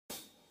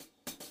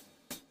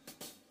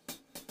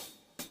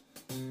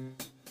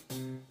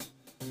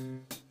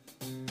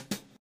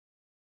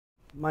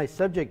My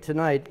subject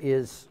tonight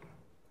is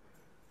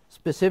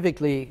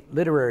specifically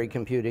literary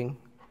computing.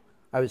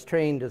 I was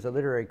trained as a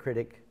literary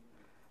critic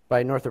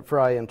by Northrop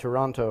Frye in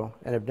Toronto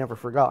and have never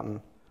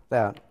forgotten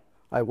that.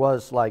 I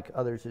was, like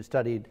others who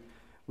studied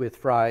with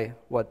Frye,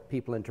 what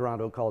people in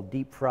Toronto call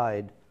deep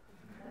fried.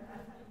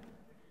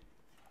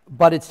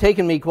 But it's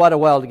taken me quite a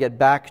while to get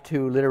back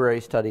to literary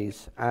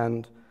studies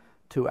and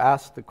to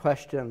ask the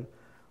question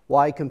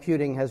why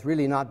computing has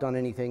really not done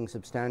anything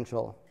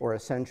substantial or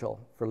essential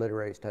for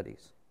literary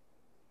studies,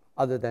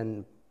 other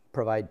than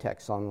provide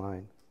texts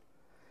online.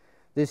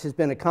 This has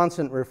been a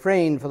constant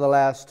refrain for the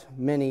last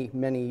many,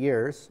 many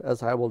years,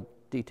 as I will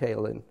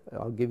detail and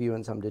I'll give you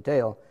in some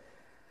detail,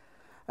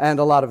 and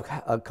a lot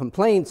of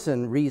complaints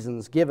and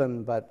reasons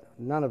given, but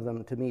none of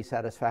them to me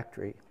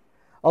satisfactory.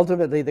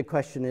 Ultimately, the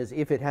question is,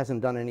 if it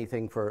hasn't done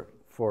anything for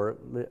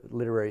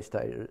literary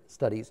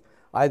studies,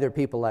 either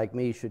people like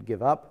me should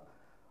give up,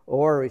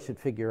 or we should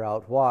figure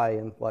out why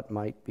and what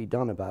might be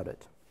done about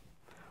it.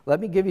 Let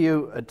me give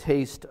you a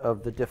taste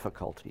of the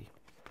difficulty.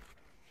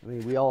 I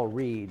mean, we all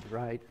read,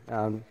 right?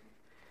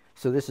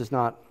 So this is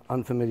not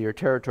unfamiliar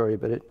territory,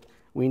 but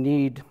we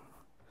need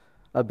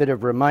a bit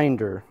of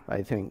reminder,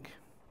 I think.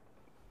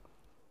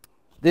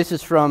 This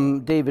is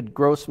from David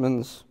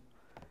Grossman's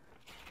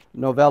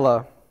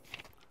novella,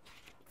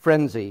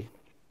 Frenzy,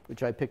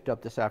 which I picked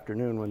up this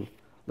afternoon when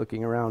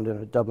looking around in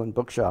a Dublin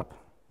bookshop.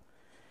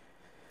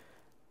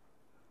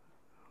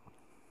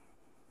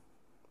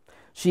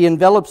 She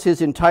envelops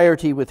his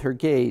entirety with her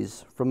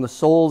gaze, from the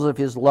soles of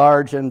his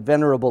large and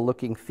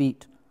venerable-looking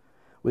feet,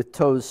 with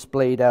toes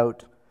splayed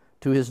out,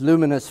 to his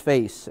luminous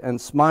face, and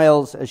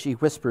smiles as she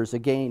whispers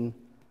again,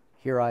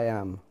 "Here I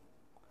am."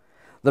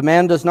 The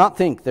man does not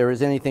think there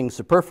is anything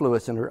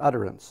superfluous in her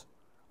utterance.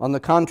 On the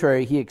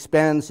contrary, he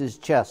expands his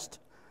chest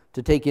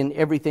to take in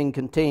everything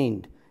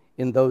contained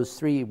in those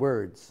three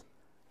words,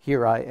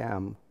 "Here I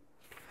am."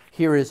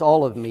 Here is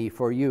all of me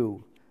for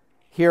you.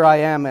 Here I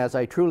am as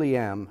I truly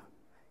am.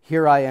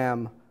 Here I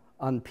am,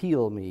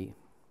 unpeel me.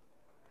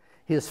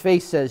 His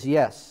face says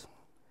yes.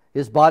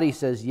 His body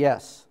says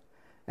yes.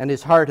 And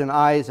his heart and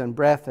eyes and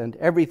breath and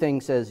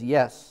everything says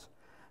yes.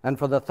 And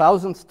for the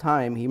 1000th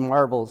time he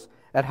marvels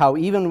at how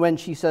even when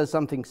she says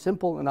something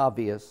simple and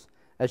obvious,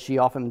 as she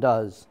often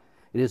does,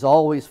 it is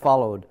always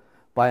followed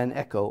by an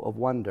echo of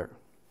wonder.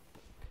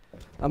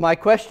 Now, my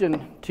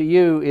question to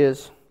you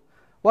is,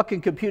 what can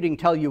computing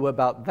tell you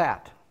about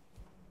that?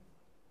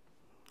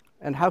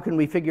 And how can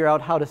we figure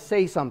out how to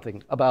say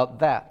something about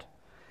that?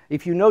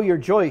 If you know your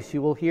Joyce,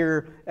 you will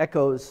hear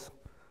echoes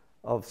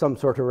of some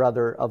sort or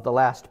other of the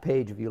last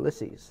page of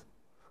Ulysses,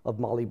 of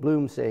Molly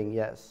Bloom saying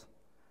yes.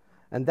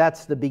 And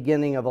that's the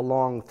beginning of a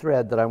long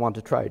thread that I want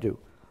to try to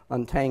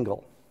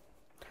untangle.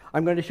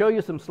 I'm going to show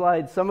you some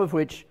slides, some of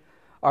which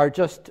are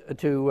just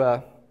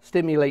to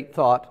stimulate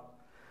thought,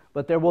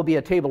 but there will be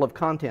a table of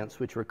contents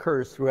which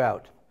recurs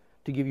throughout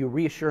to give you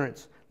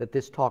reassurance that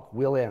this talk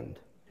will end.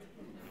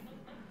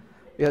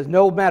 Because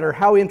no matter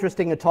how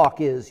interesting a talk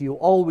is, you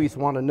always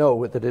want to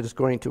know that it is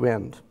going to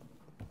end.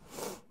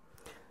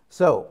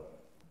 So,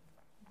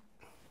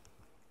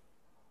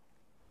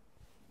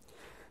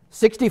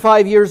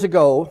 65 years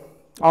ago,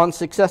 on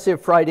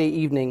successive Friday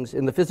evenings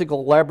in the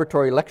Physical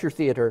Laboratory Lecture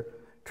Theatre,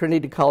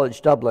 Trinity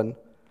College, Dublin,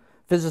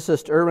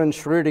 physicist Erwin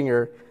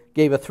Schrödinger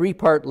gave a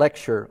 3-part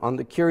lecture on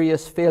the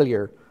curious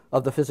failure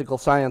of the physical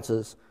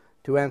sciences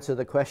to answer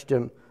the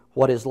question,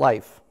 what is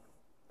life?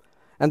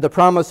 And the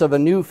promise of a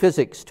new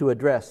physics to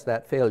address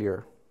that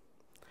failure.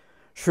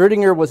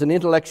 Schrödinger was an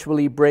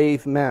intellectually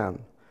brave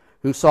man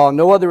who saw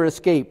no other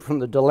escape from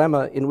the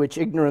dilemma in which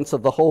ignorance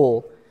of the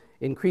whole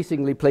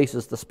increasingly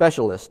places the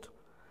specialist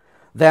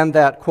than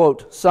that,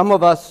 quote, some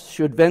of us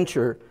should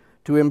venture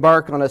to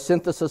embark on a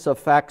synthesis of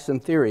facts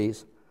and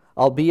theories,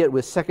 albeit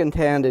with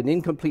second-hand and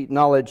incomplete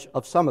knowledge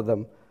of some of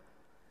them,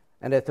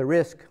 and at the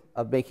risk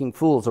of making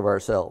fools of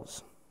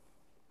ourselves.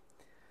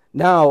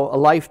 Now, a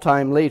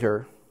lifetime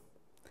later,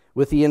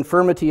 with the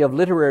infirmity of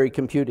literary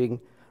computing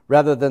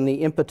rather than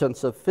the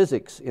impotence of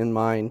physics in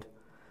mind,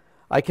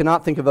 I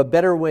cannot think of a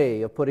better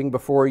way of putting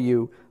before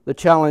you the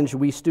challenge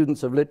we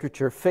students of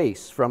literature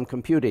face from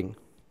computing,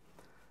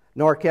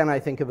 nor can I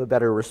think of a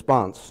better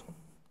response.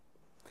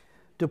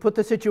 To put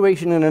the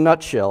situation in a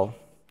nutshell,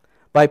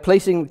 by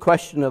placing the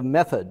question of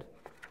method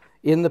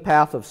in the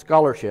path of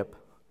scholarship,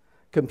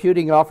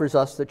 computing offers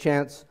us the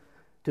chance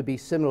to be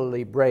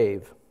similarly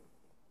brave.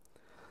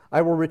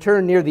 I will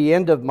return near the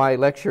end of my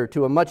lecture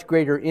to a much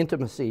greater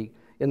intimacy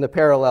in the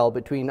parallel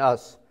between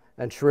us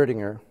and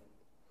Schrödinger.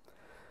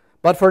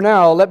 But for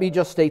now, let me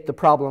just state the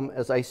problem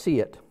as I see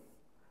it,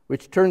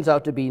 which turns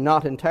out to be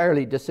not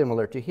entirely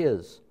dissimilar to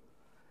his.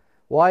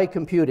 Why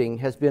computing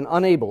has been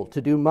unable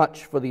to do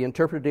much for the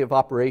interpretive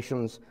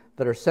operations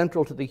that are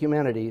central to the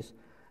humanities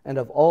and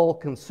of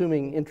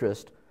all-consuming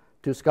interest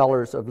to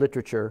scholars of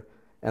literature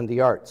and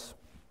the arts.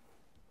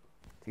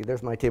 See,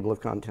 there's my table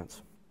of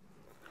contents.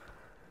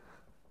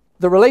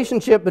 The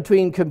relationship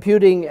between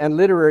computing and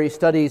literary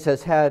studies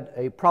has had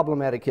a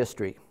problematic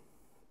history.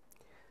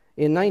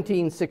 In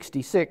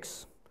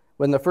 1966,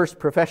 when the first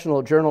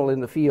professional journal in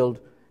the field,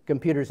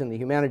 Computers in the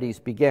Humanities,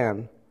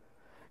 began,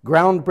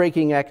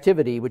 groundbreaking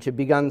activity, which had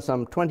begun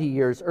some 20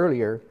 years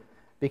earlier,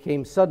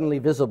 became suddenly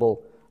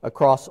visible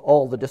across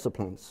all the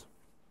disciplines.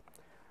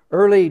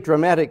 Early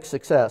dramatic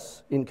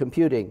success in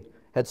computing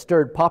had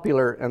stirred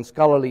popular and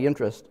scholarly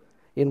interest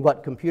in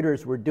what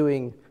computers were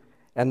doing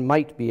and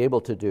might be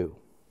able to do.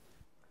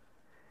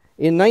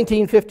 In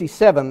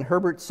 1957,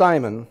 Herbert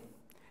Simon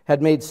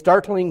had made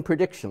startling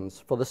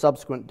predictions for the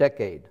subsequent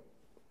decade.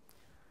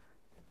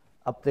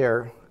 Up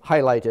there,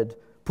 highlighted,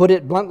 "Put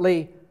it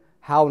bluntly,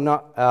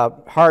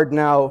 hard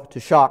now to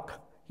shock,"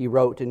 he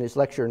wrote in his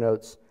lecture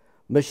notes.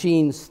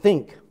 "Machines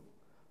think,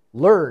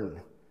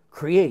 learn,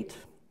 create."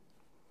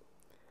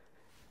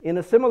 In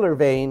a similar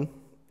vein,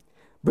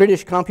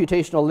 British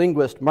computational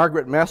linguist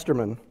Margaret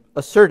Masterman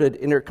asserted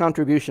in her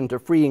contribution to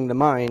Freeing the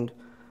Mind,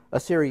 a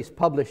series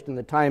published in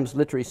the Times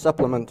Literary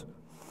Supplement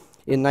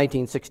in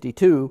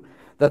 1962,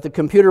 that the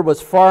computer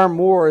was far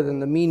more than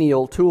the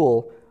menial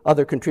tool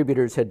other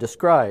contributors had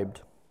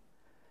described.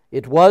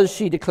 It was,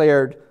 she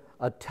declared,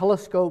 a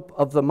telescope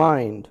of the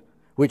mind,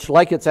 which,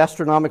 like its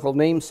astronomical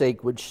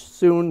namesake, would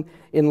soon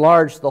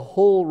enlarge the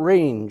whole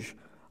range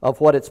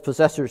of what its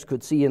possessors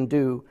could see and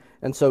do,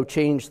 and so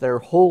change their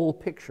whole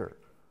picture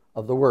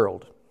of the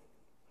world.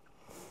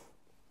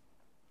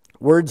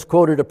 Words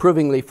quoted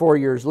approvingly 4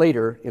 years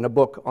later in a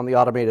book on the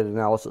automated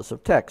analysis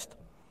of text.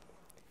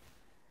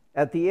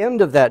 At the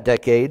end of that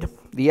decade,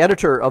 the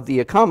editor of The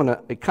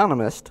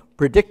Economist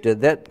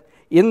predicted that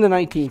in the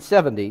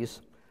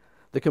 1970s,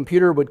 the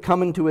computer would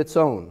come into its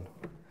own,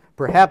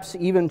 perhaps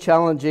even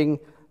challenging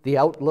the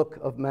outlook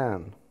of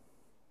man.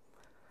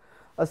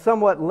 A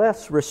somewhat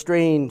less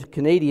restrained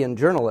Canadian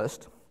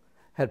journalist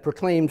had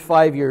proclaimed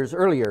 5 years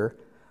earlier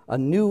a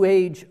new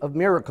age of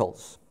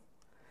miracles,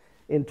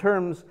 in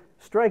terms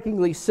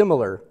strikingly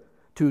similar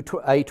to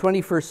a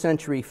 21st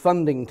century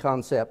funding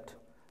concept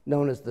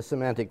known as the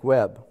semantic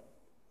web.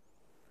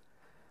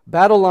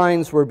 Battle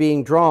lines were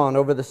being drawn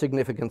over the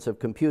significance of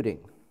computing.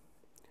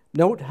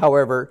 Note,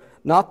 however,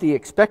 not the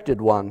expected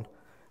one,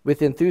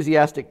 with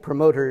enthusiastic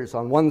promoters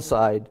on one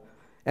side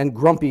and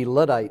grumpy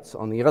Luddites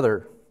on the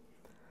other,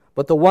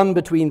 but the one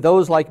between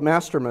those like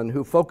Masterman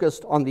who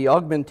focused on the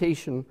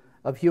augmentation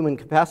of human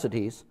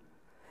capacities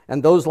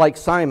and those like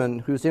Simon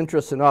whose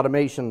interests in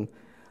automation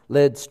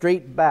led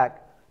straight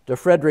back to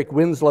Frederick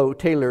Winslow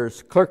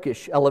Taylor's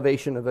clerkish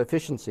elevation of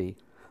efficiency,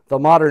 the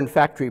modern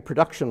factory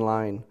production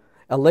line,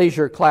 a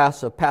leisure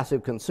class of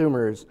passive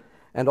consumers,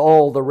 and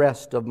all the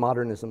rest of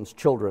modernism's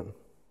children.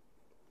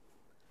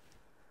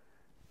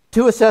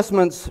 Two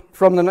assessments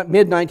from the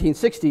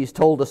mid-1960s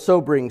told a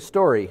sobering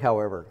story,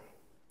 however.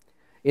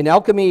 In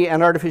Alchemy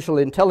and Artificial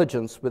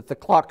Intelligence, with the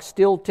clock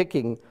still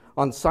ticking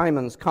on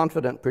Simon's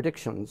confident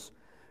predictions,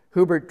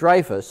 Hubert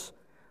Dreyfus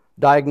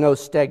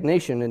diagnosed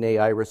stagnation in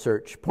AI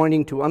research,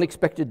 pointing to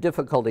unexpected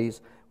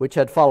difficulties which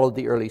had followed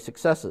the early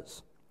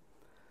successes.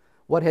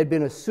 What had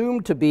been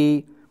assumed to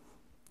be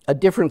a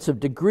difference of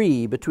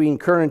degree between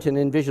current and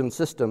envisioned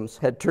systems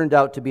had turned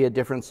out to be a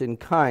difference in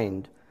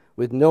kind,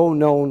 with no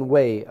known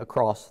way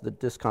across the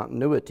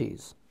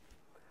discontinuities.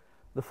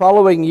 The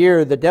following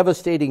year, the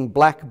devastating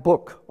Black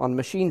Book on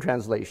Machine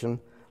Translation,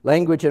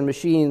 Language and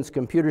Machines,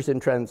 Computers in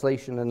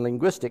Translation and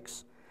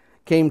Linguistics,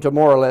 came to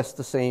more or less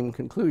the same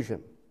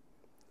conclusion.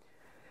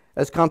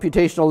 As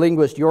computational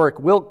linguist Yorick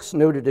Wilkes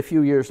noted a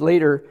few years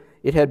later,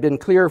 it had been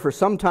clear for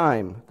some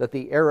time that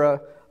the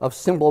era of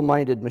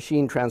simple-minded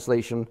machine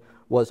translation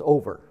was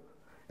over,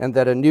 and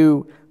that a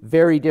new,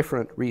 very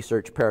different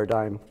research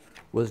paradigm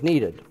was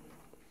needed.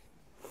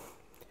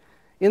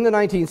 In the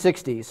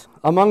 1960s,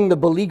 among the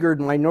beleaguered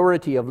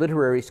minority of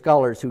literary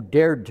scholars who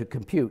dared to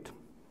compute,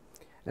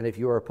 and if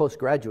you were a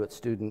postgraduate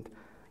student,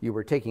 you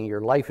were taking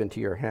your life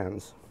into your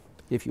hands,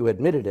 if you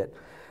admitted it,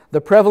 the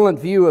prevalent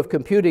view of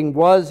computing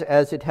was,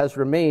 as it has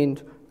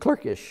remained,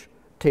 clerkish,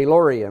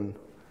 Taylorian,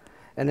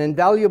 an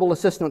invaluable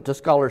assistant to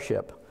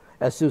scholarship,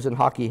 as Susan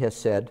Hockey has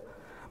said,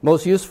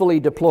 most usefully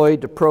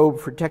deployed to probe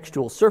for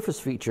textual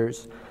surface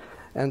features,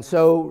 and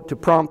so to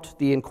prompt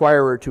the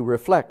inquirer to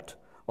reflect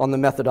on the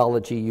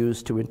methodology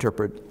used to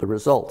interpret the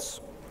results.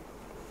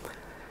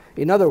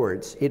 In other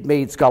words, it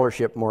made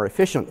scholarship more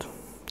efficient,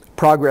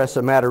 progress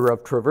a matter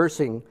of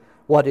traversing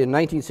what in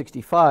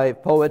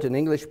 1965 poet and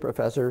English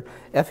professor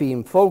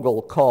Efim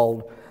Fogel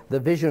called the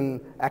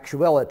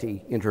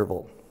vision-actuality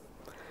interval,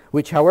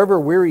 which, however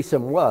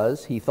wearisome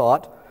was, he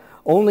thought,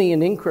 only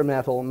an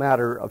incremental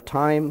matter of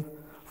time,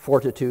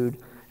 fortitude,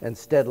 and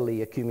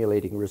steadily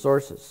accumulating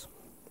resources.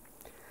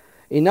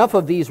 Enough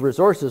of these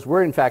resources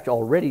were in fact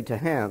already to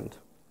hand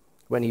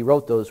when he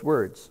wrote those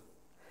words.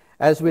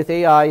 As with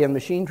AI and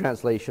machine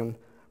translation,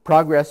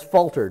 progress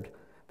faltered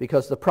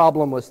because the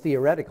problem was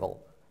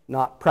theoretical,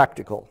 not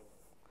practical.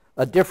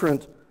 A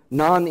different,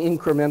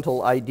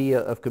 non-incremental idea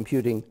of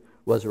computing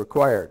was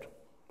required.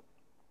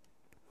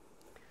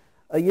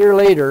 A year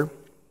later,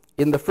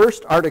 in the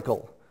first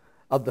article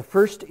of the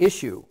first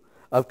issue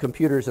of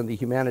Computers in the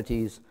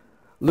Humanities,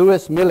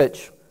 Louis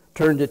Milich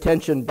turned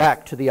attention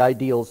back to the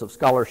ideals of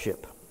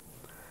scholarship.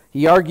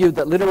 He argued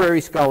that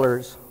literary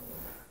scholars,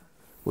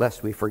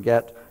 lest we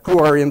forget, who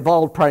are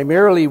involved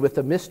primarily with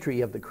the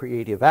mystery of the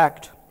creative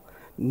act,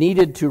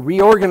 needed to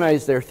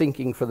reorganize their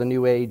thinking for the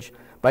new age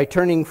by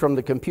turning from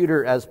the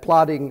computer as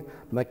plodding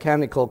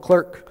mechanical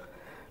clerk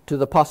to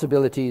the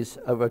possibilities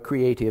of a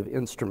creative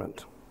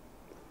instrument.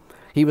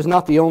 He was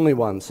not the only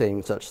one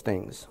saying such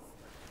things.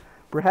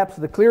 Perhaps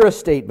the clearest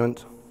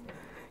statement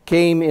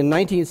came in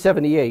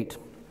 1978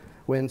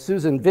 when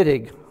Susan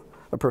Wittig,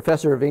 a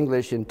professor of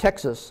English in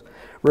Texas,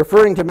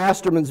 referring to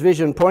Masterman's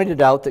vision,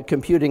 pointed out that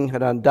computing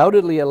had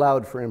undoubtedly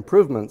allowed for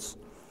improvements,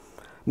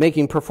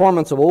 making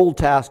performance of old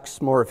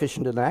tasks more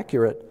efficient and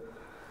accurate,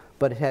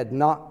 but had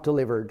not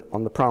delivered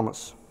on the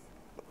promise.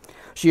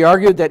 She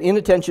argued that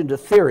inattention to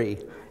theory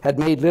had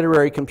made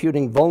literary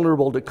computing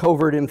vulnerable to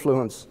covert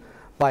influence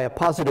by a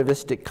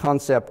positivistic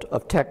concept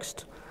of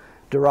text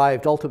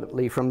derived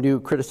ultimately from new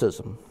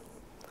criticism.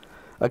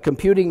 A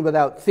computing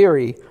without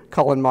theory,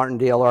 Colin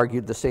Martindale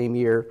argued the same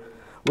year,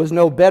 was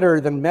no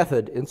better than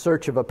method in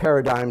search of a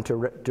paradigm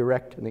to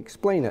direct and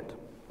explain it.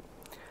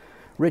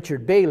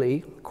 Richard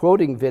Bailey,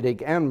 quoting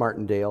Wittig and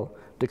Martindale,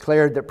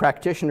 declared that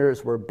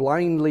practitioners were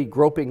blindly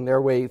groping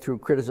their way through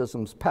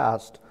criticisms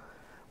past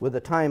with a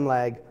time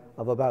lag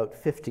of about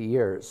 50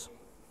 years.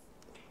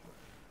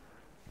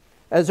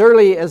 As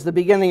early as the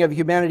beginning of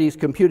humanities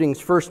computing's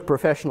first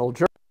professional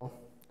journal,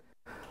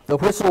 the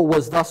whistle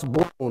was thus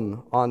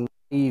blown on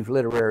naive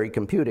literary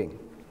computing.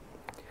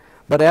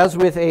 But as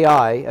with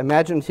AI,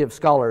 imaginative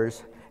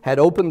scholars had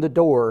opened the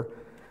door,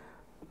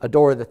 a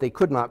door that they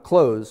could not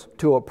close,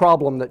 to a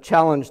problem that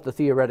challenged the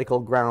theoretical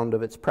ground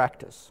of its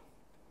practice.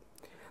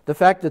 The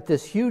fact that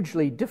this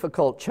hugely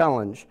difficult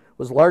challenge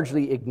was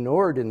largely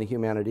ignored in the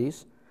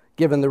humanities,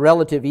 given the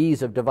relative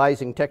ease of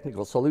devising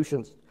technical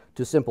solutions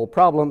to simple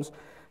problems,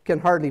 can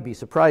hardly be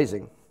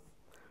surprising.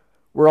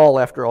 We're all,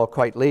 after all,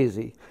 quite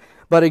lazy.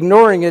 But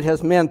ignoring it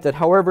has meant that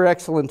however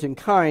excellent in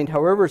kind,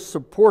 however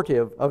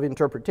supportive of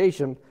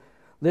interpretation,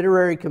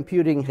 literary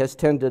computing has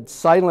tended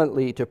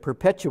silently to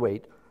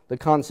perpetuate the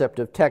concept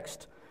of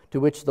text to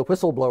which the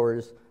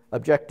whistleblowers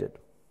objected.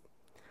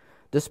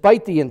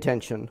 Despite the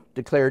intention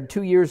declared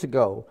 2 years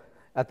ago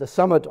at the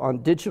Summit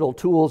on Digital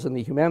Tools in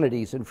the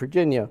Humanities in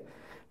Virginia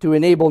to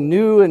enable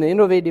new and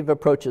innovative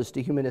approaches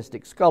to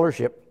humanistic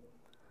scholarship,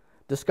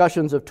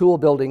 discussions of tool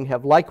building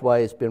have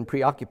likewise been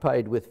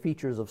preoccupied with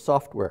features of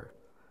software,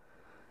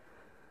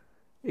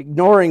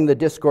 ignoring the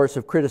discourse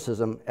of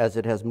criticism as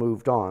it has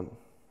moved on.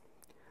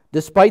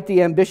 Despite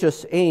the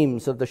ambitious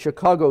aims of the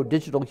Chicago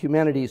Digital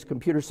Humanities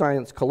Computer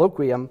Science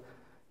Colloquium,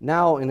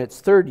 now in its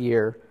third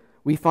year,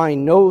 we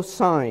find no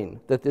sign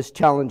that this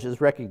challenge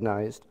is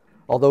recognized,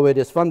 although it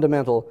is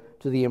fundamental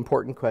to the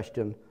important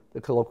question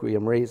the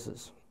colloquium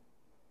raises.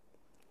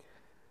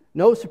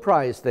 No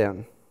surprise,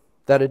 then,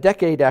 that a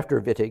decade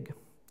after Wittig,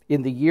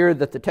 in the year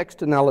that the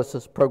text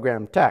analysis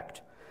program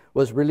TACT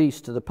was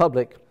released to the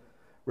public,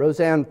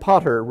 Roseanne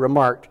Potter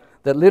remarked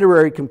that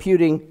literary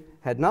computing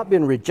had not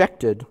been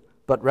rejected,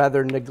 but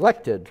rather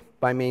neglected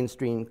by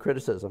mainstream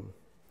criticism,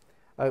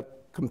 a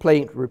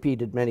complaint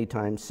repeated many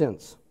times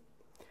since.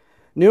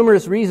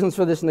 Numerous reasons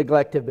for this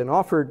neglect have been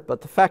offered,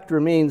 but the fact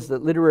remains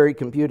that literary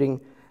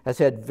computing has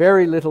had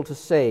very little to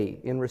say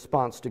in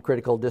response to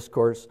critical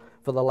discourse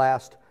for the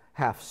last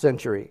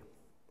half-century.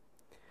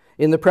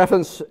 In the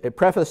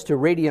preface to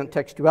Radiant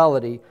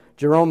Textuality,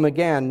 Jerome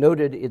McGann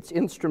noted its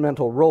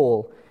instrumental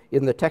role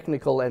in the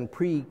technical and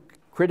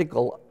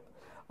pre-critical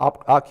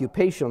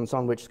occupations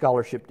on which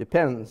scholarship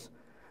depends,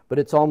 but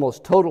its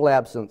almost total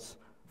absence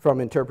from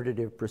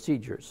interpretative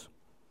procedures.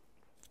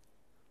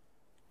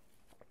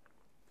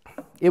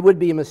 It would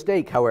be a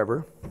mistake,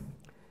 however,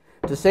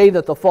 to say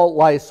that the fault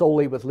lies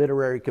solely with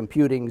literary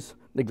computing's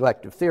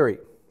neglect of theory.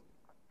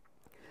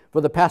 For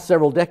the past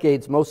several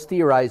decades, most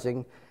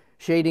theorizing,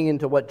 shading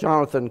into what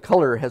Jonathan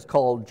Culler has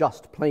called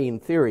just plain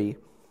theory,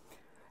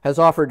 has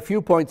offered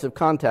few points of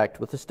contact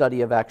with the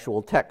study of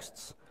actual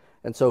texts,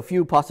 and so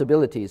few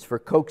possibilities for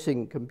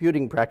coaxing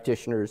computing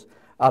practitioners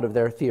out of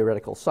their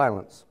theoretical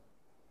silence.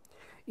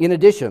 In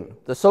addition,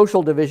 the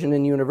social division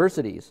in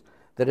universities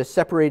that has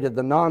separated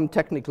the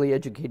non-technically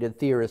educated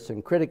theorists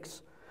and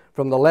critics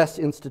from the less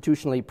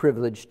institutionally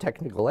privileged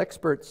technical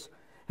experts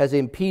has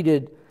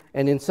impeded,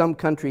 and in some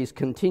countries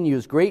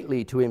continues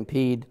greatly to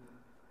impede,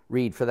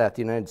 read for that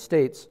the United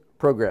States,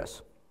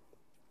 progress.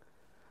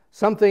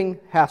 Something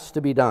has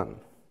to be done.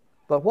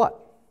 But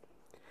what?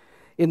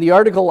 In the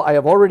article I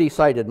have already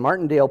cited,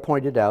 Martindale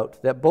pointed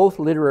out that both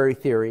literary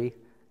theory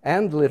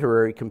and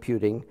literary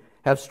computing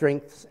have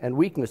strengths and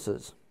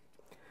weaknesses.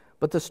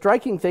 But the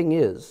striking thing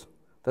is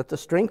that the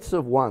strengths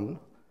of one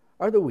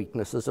are the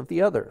weaknesses of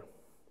the other.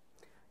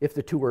 If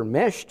the two were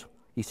meshed,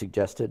 he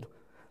suggested,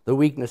 the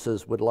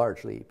weaknesses would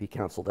largely be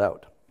canceled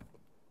out.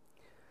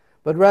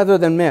 But rather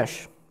than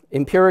mesh,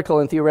 empirical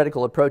and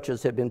theoretical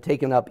approaches have been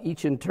taken up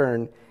each in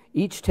turn,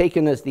 each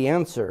taken as the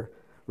answer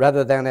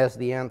rather than as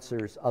the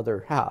answer's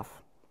other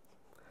half.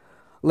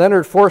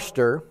 Leonard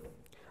Forster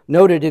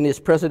noted in his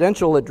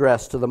presidential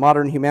address to the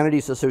Modern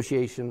Humanities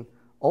Association,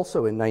 also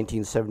in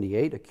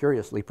 1978, a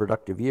curiously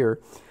productive year,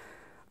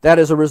 that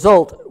as a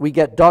result, we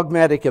get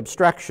dogmatic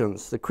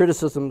abstractions, the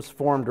criticisms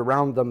formed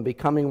around them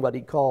becoming what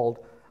he called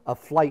a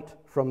flight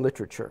from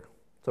literature.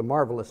 It's a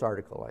marvelous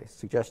article. I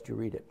suggest you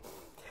read it.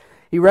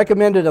 He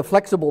recommended a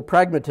flexible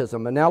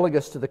pragmatism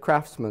analogous to the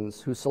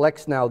craftsman's who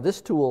selects now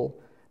this tool,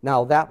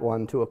 now that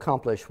one to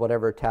accomplish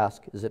whatever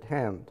task is at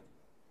hand.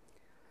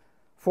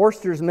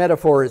 Forster's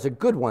metaphor is a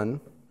good one,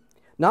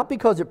 not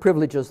because it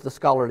privileges the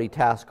scholarly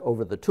task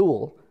over the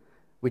tool,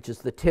 which is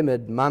the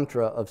timid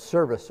mantra of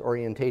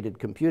service-orientated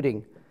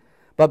computing,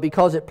 but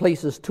because it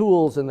places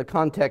tools in the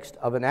context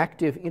of an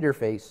active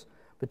interface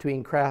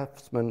between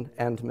craftsman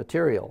and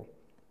material.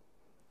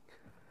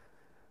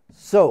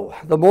 So,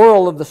 the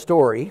moral of the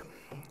story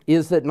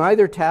is that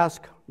neither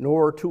task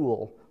nor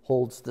tool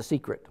holds the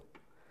secret.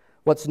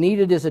 What's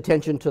needed is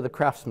attention to the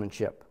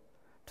craftsmanship,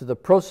 to the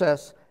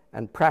process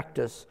and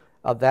practice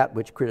of that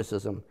which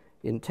criticism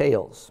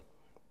entails.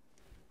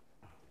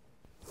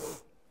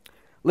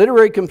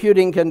 Literary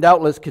computing can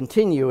doubtless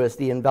continue as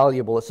the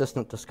invaluable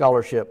assistant to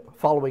scholarship,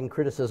 following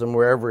criticism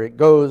wherever it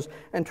goes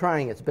and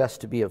trying its best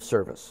to be of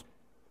service.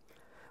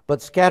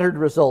 But scattered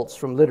results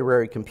from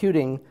literary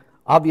computing,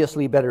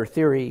 obviously better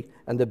theory,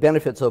 and the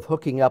benefits of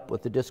hooking up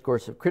with the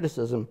discourse of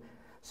criticism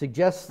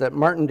suggests that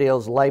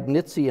Martindale's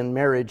Leibnizian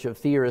marriage of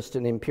theorist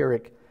and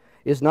empiric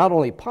is not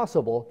only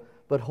possible,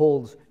 but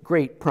holds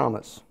great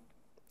promise.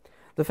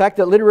 The fact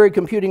that literary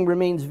computing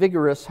remains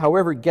vigorous,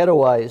 however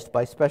ghettoized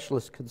by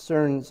specialist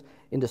concerns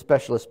into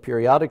specialist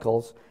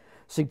periodicals,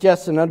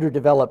 suggests an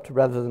underdeveloped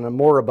rather than a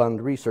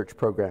moribund research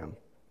program.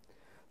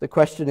 The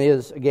question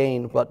is,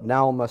 again, what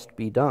now must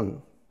be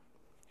done?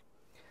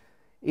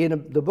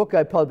 In the book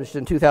I published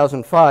in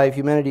 2005,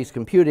 Humanities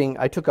Computing,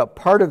 I took up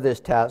part of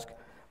this task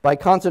by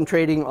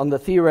concentrating on the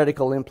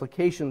theoretical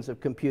implications of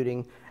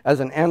computing as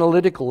an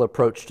analytical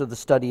approach to the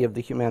study of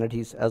the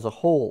humanities as a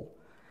whole.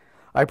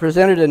 I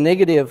presented a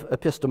negative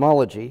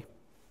epistemology,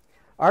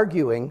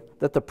 arguing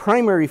that the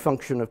primary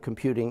function of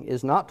computing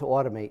is not to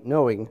automate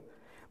knowing,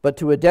 but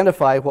to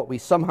identify what we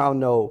somehow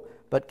know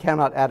but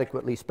cannot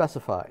adequately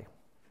specify.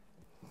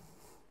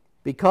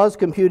 Because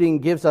computing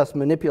gives us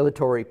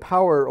manipulatory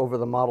power over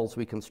the models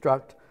we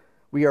construct,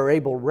 we are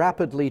able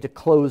rapidly to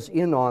close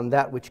in on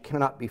that which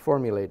cannot be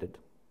formulated.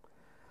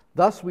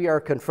 Thus we are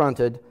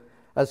confronted,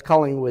 as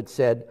Collingwood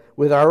said,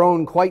 with our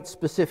own quite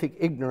specific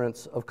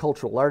ignorance of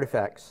cultural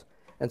artifacts,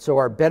 and so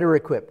are better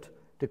equipped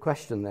to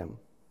question them.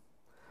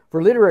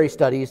 For literary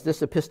studies,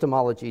 this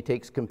epistemology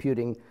takes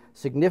computing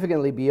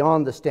significantly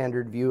beyond the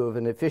standard view of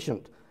an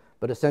efficient,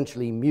 but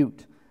essentially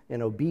mute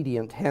and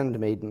obedient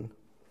handmaiden,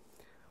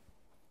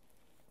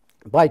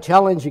 by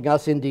challenging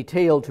us in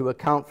detail to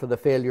account for the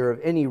failure of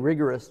any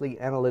rigorously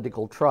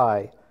analytical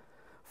try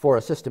for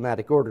a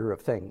systematic order of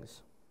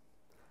things.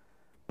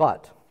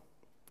 But,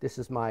 this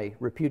is my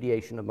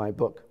repudiation of my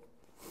book,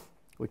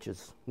 which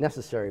is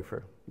necessary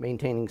for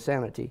maintaining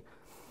sanity.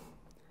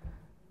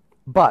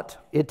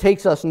 But it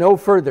takes us no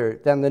further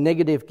than the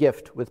negative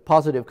gift with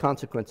positive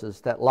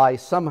consequences that lie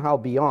somehow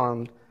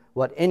beyond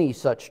what any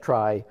such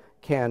try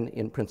can,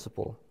 in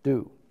principle,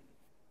 do.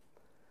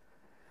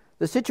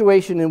 The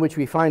situation in which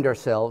we find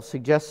ourselves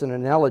suggests an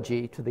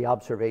analogy to the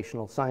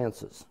observational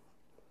sciences.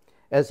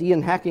 As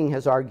Ian Hacking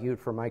has argued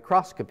for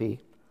microscopy,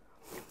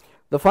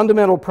 the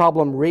fundamental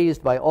problem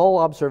raised by all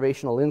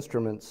observational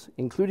instruments,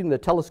 including the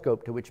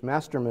telescope to which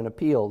Masterman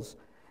appeals,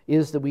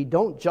 is that we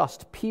don't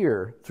just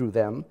peer through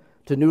them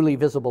to newly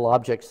visible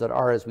objects that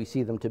are as we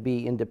see them to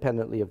be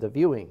independently of the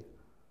viewing.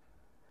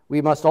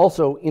 We must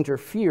also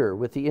interfere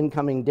with the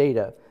incoming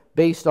data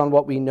based on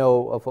what we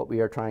know of what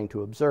we are trying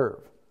to observe.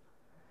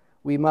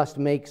 We must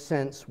make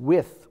sense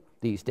with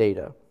these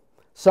data,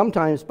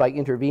 sometimes by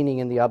intervening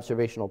in the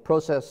observational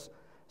process,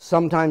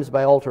 sometimes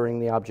by altering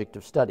the object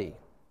of study.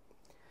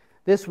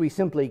 This we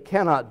simply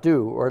cannot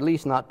do, or at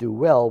least not do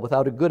well,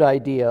 without a good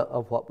idea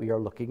of what we are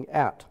looking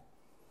at.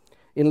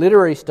 In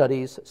literary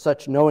studies,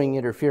 such knowing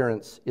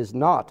interference is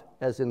not,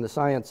 as in the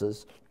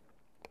sciences,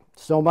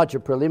 so much a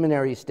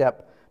preliminary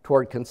step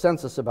toward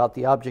consensus about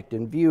the object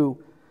in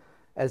view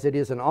as it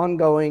is an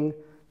ongoing,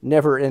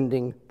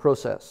 never-ending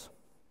process.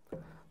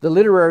 The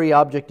literary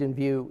object in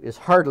view is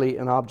hardly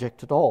an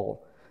object at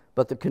all,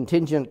 but the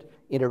contingent,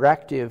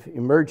 interactive,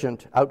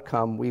 emergent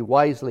outcome we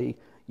wisely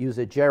use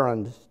a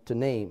gerund to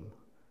name: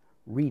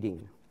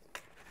 reading.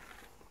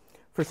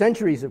 For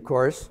centuries, of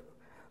course,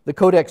 the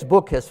Codex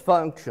book has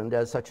functioned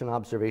as such an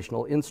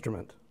observational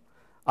instrument.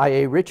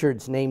 I.A.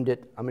 Richards named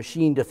it a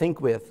machine to think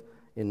with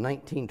in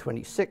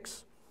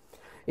 1926,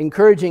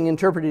 encouraging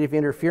interpretative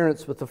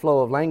interference with the flow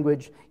of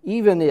language,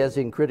 even as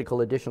in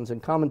critical editions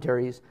and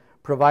commentaries,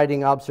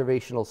 providing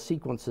observational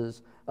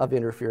sequences of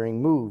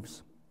interfering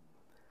moves.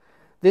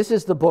 This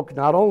is the book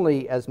not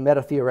only as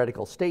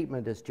meta-theoretical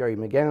statement, as Jerry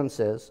McGann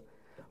says,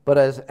 but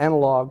as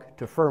analog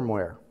to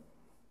firmware.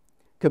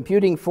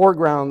 Computing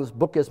foregrounds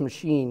book as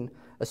machine,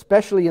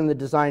 especially in the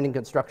design and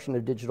construction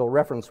of digital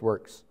reference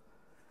works.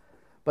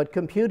 But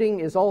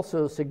computing is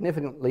also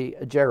significantly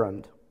a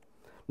gerund,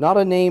 not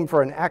a name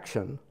for an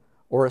action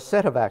or a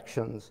set of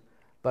actions,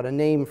 but a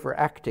name for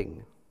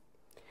acting.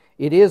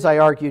 It is, I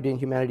argued in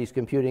humanities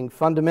computing,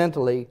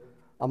 fundamentally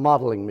a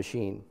modeling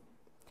machine.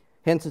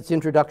 Hence, its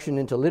introduction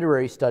into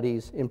literary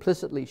studies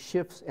implicitly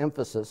shifts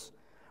emphasis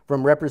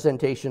from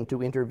representation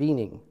to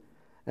intervening,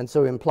 and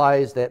so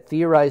implies that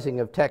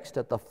theorizing of text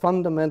at the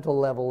fundamental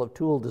level of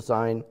tool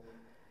design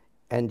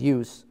and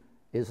use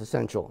is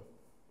essential.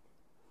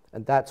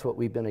 And that's what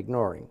we've been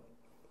ignoring.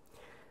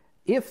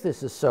 If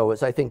this is so,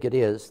 as I think it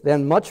is,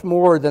 then much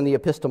more than the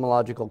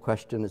epistemological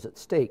question is at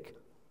stake.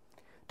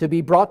 To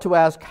be brought to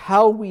ask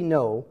how we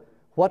know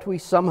what we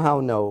somehow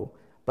know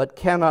but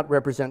cannot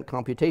represent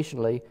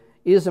computationally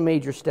is a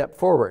major step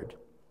forward.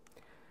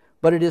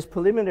 But it is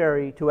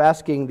preliminary to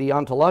asking the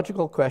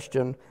ontological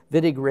question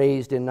Wittig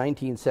raised in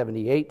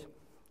 1978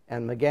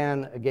 and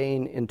McGann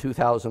again in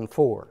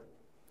 2004.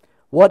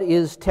 What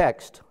is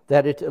text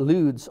that it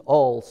eludes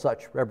all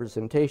such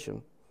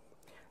representation?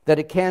 That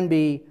it can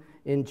be,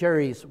 in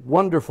Jerry's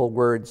wonderful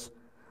words,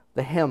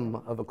 the hem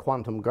of a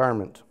quantum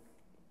garment.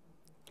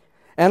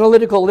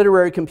 Analytical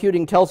literary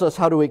computing tells us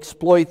how to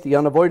exploit the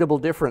unavoidable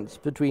difference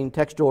between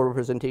textual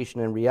representation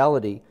and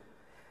reality,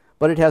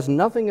 but it has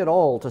nothing at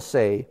all to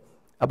say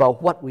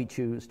about what we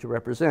choose to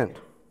represent.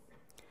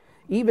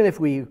 Even if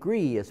we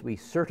agree, as we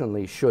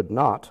certainly should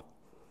not,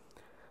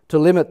 to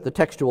limit the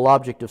textual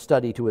object of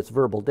study to its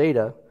verbal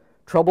data,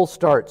 trouble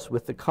starts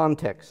with the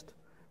context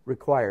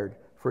required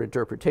for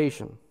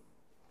interpretation.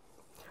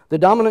 The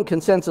dominant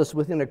consensus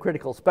within a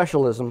critical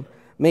specialism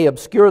may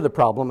obscure the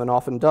problem, and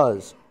often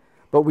does,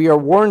 but we are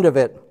warned of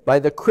it by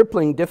the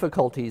crippling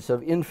difficulties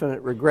of infinite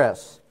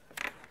regress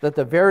that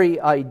the very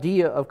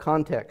idea of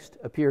context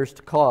appears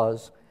to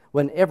cause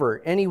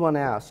whenever anyone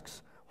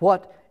asks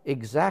what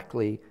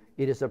exactly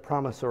it is a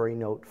promissory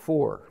note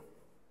for.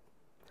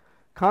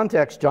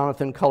 Context,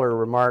 Jonathan Culler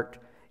remarked,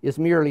 is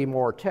merely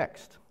more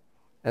text,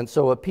 and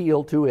so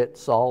appeal to it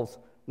solves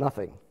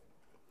nothing.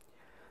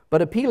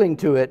 But appealing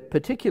to it,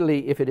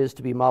 particularly if it is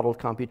to be modeled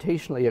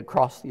computationally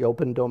across the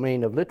open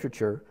domain of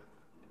literature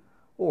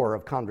or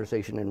of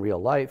conversation in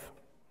real life,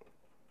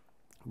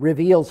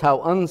 reveals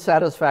how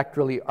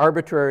unsatisfactorily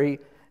arbitrary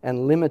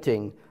and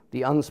limiting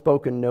the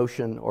unspoken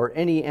notion or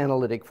any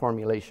analytic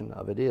formulation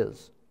of it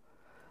is.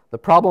 The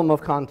problem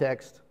of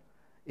context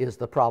is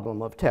the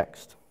problem of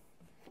text.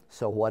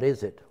 So what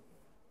is it?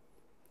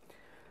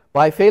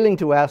 By failing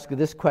to ask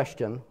this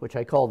question, which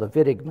I call the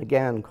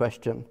Wittig-McGann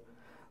question,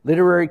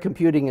 literary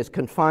computing is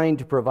confined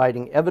to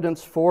providing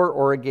evidence for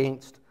or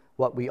against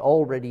what we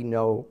already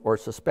know or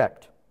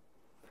suspect.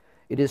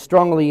 It is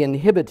strongly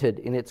inhibited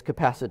in its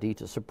capacity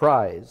to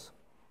surprise.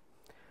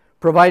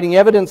 Providing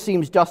evidence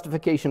seems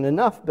justification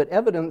enough, but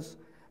evidence,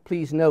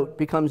 please note,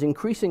 becomes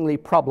increasingly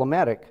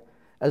problematic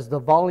as the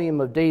volume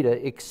of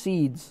data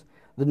exceeds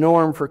the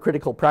norm for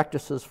critical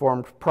practices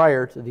formed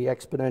prior to the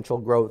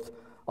exponential growth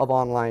of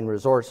online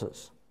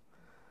resources.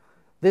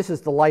 This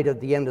is the light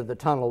at the end of the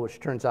tunnel, which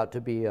turns out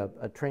to be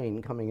a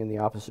train coming in the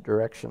opposite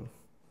direction.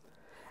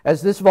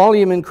 As this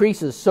volume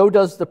increases, so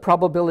does the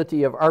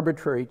probability of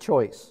arbitrary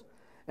choice,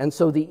 and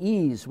so the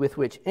ease with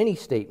which any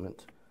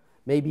statement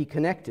may be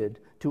connected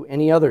to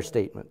any other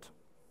statement.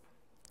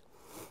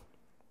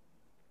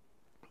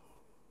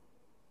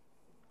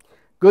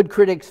 Good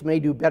critics may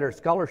do better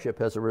scholarship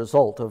as a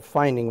result of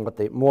finding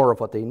more of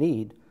what they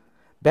need.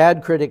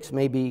 Bad critics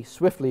may be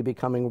swiftly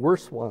becoming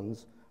worse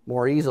ones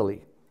more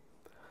easily.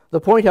 The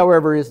point,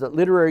 however, is that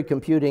literary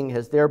computing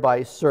has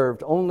thereby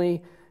served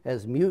only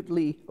as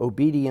mutely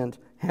obedient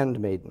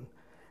handmaiden,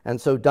 and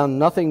so done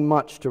nothing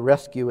much to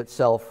rescue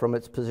itself from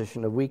its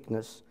position of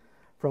weakness,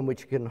 from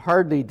which it can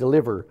hardly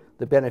deliver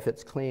the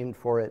benefits claimed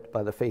for it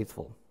by the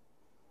faithful.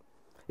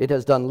 It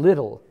has done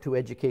little to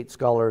educate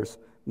scholars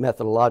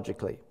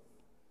methodologically.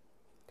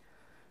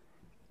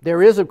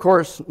 There is, of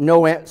course,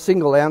 no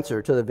single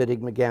answer to the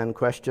Wittig-McGann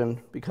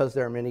question, because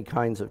there are many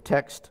kinds of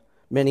text,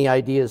 many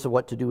ideas of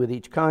what to do with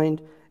each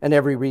kind, and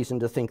every reason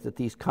to think that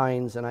these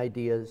kinds and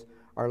ideas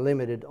are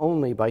limited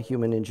only by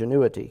human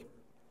ingenuity.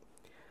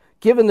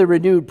 Given the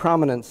renewed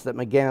prominence that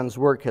McGann's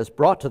work has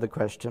brought to the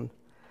question,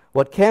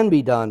 what can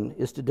be done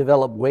is to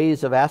develop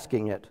ways of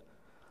asking it,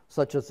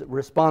 such as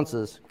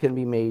responses can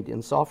be made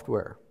in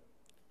software.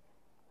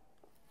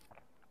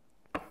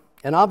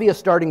 An obvious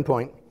starting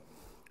point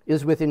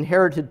is with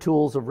inherited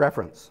tools of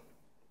reference,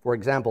 for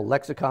example,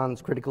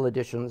 lexicons, critical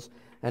editions,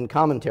 and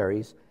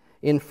commentaries,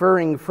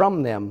 inferring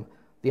from them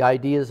the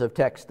ideas of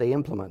text they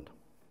implement.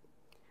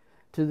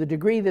 To the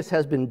degree this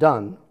has been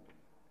done,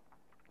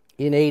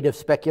 in aid of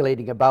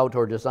speculating about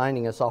or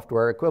designing a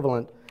software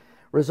equivalent,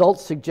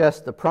 results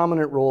suggest the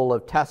prominent role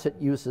of tacit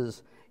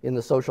uses in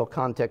the social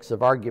context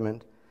of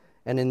argument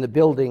and in the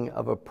building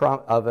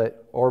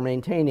or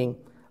maintaining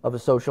of a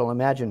social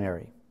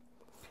imaginary.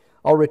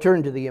 I'll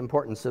return to the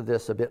importance of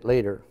this a bit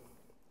later.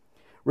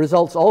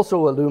 Results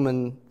also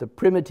illumine the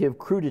primitive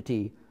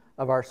crudity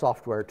of our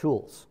software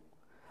tools.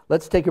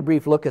 Let's take a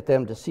brief look at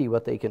them to see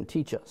what they can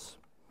teach us.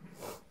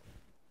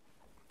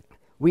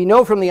 We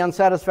know from the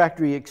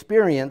unsatisfactory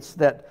experience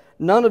that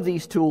none of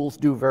these tools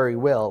do very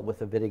well with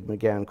the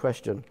Wittig-McGann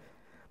question,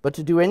 but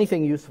to do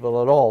anything useful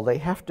at all, they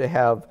have to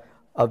have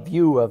a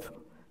view of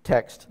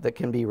text that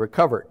can be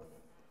recovered.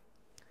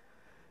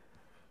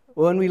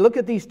 When we look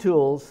at these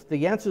tools,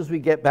 the answers we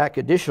get back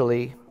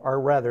initially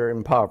are rather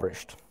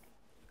impoverished.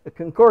 A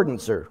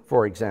concordancer,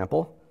 for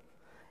example,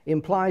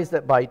 implies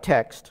that by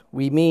text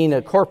we mean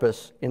a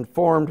corpus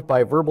informed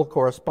by verbal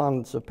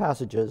correspondence of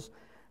passages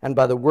and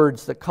by the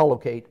words that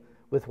collocate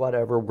with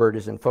whatever word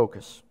is in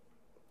focus.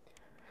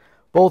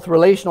 Both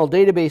relational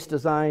database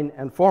design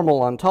and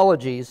formal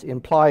ontologies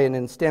imply an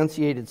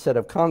instantiated set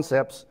of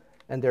concepts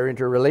and their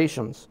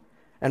interrelations,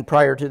 and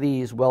prior to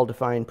these,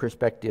 well-defined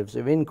perspectives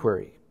of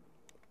inquiry.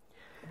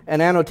 An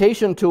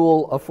annotation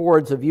tool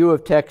affords a view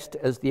of text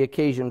as the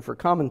occasion for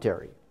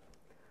commentary.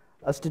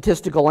 A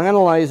statistical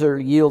analyzer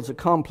yields a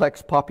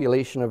complex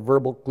population of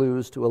verbal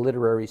clues to a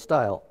literary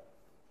style.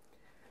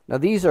 Now,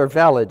 these are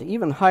valid,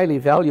 even highly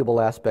valuable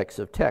aspects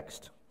of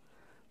text,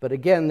 but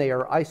again, they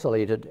are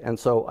isolated and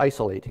so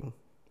isolating.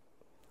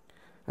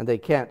 And they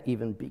can't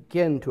even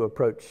begin to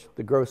approach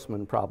the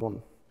Grossman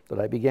problem that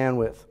I began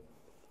with.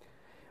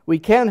 We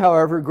can,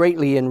 however,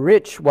 greatly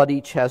enrich what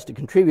each has to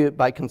contribute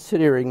by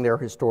considering their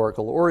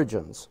historical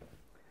origins.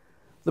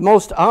 The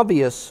most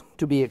obvious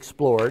to be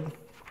explored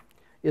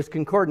is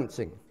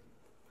concordancing,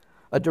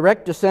 a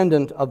direct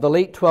descendant of the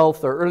late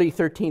 12th or early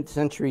 13th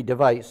century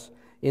device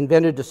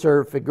invented to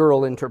serve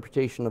figural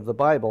interpretation of the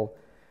Bible,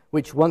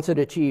 which once it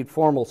achieved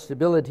formal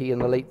stability in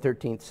the late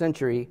 13th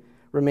century,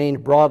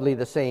 remained broadly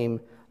the same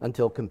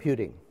until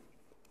computing.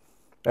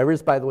 There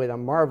is, by the way, a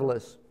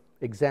marvelous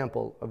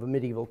example of a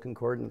medieval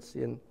concordance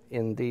in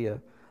the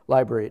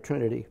library at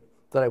Trinity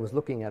that I was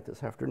looking at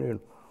this afternoon.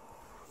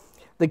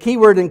 The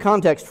keyword and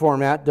context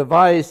format,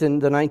 devised in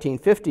the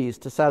 1950s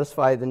to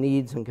satisfy the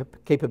needs and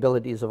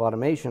capabilities of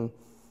automation,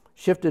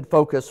 shifted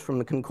focus from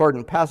the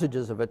concordant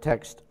passages of a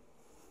text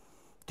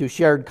to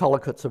shared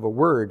collocates of a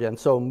word, and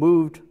so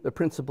moved the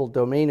principal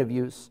domain of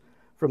use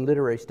from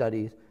literary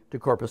studies to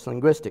corpus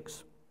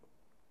linguistics.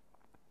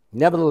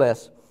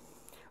 Nevertheless,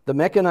 the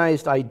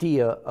mechanized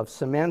idea of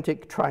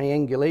semantic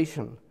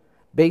triangulation,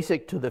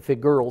 basic to the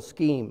figural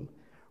scheme,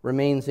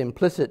 remains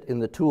implicit in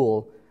the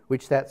tool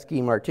which that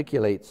scheme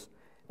articulates,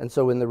 and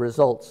so in the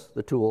results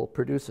the tool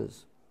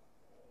produces.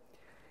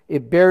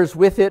 It bears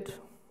with it,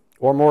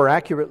 or more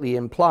accurately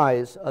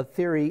implies, a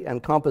theory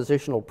and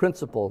compositional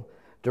principle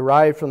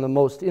derived from the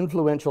most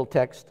influential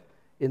text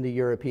in the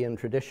European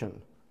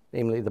tradition,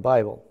 namely the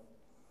Bible.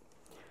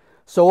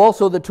 So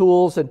also the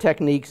tools and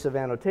techniques of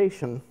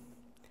annotation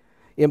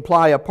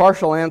imply a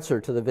partial answer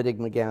to the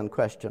Wittig-McGann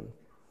question.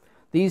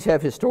 These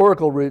have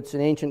historical roots in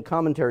ancient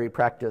commentary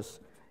practice,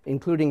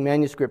 including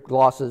manuscript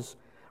glosses,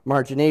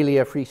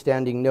 marginalia,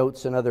 freestanding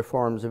notes, and other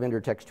forms of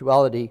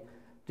intertextuality,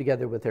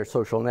 together with their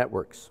social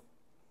networks.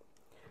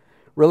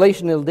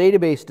 Relational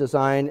database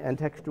design and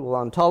textual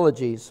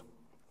ontologies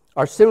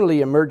are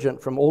similarly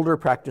emergent from older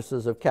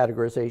practices of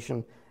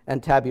categorization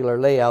and tabular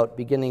layout,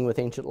 beginning with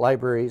ancient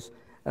libraries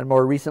and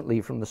more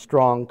recently from the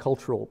strong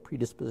cultural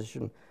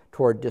predisposition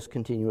toward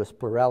discontinuous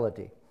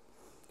plurality.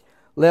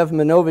 Lev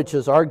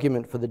Minovich's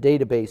argument for the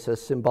database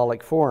as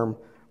symbolic form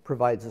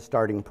provides a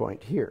starting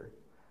point here.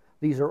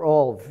 These are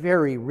all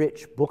very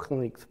rich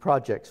book-length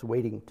projects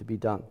waiting to be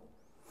done.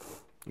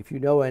 If you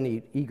know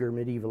any eager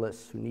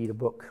medievalists who need a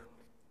book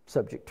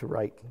subject to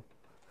write,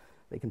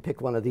 they can pick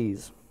one of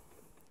these.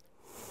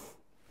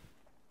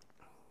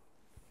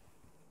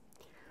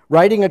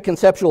 Writing a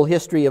conceptual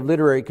history of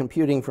literary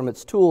computing from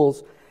its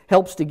tools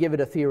helps to give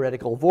it a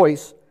theoretical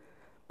voice,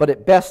 but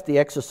at best the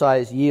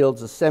exercise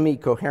yields a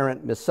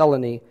semi-coherent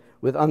miscellany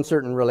with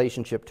uncertain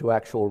relationship to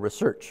actual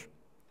research.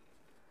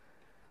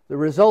 The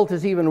result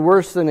is even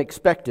worse than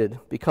expected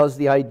because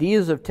the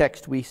ideas of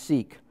text we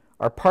seek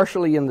are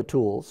partially in the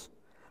tools,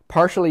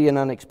 partially in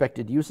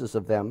unexpected uses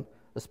of them,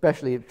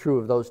 especially true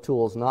of those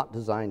tools not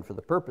designed for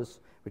the purpose,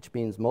 which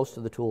means most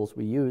of the tools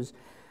we use,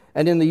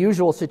 and in the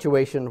usual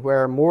situation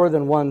where more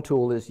than one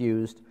tool is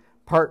used,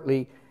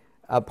 partially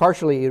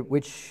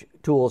which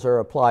tools are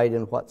applied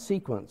in what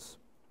sequence.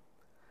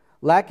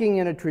 Lacking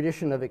in a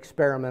tradition of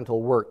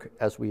experimental work,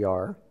 as we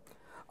are,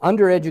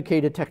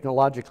 undereducated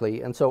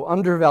technologically, and so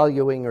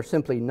undervaluing or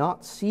simply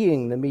not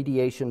seeing the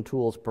mediation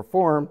tools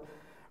perform,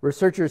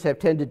 researchers have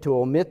tended to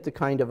omit the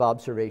kind of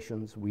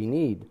observations we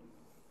need.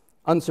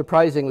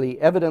 Unsurprisingly,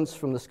 evidence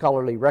from the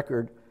scholarly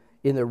record,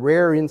 in the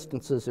rare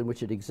instances in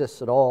which it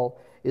exists at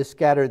all, is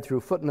scattered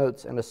through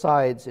footnotes and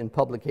asides in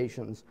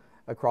publications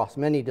across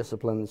many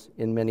disciplines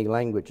in many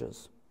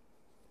languages.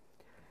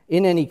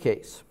 In any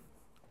case,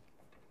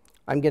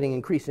 I'm getting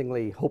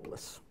increasingly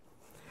hopeless.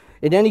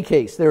 In any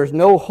case, there is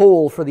no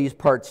whole for these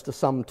parts to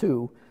sum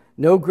to,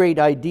 no great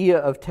idea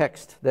of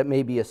text that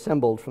may be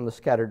assembled from the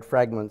scattered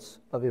fragments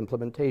of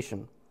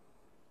implementation.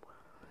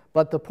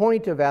 But the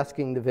point of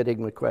asking the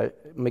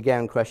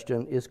Wittig-McGann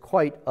question is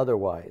quite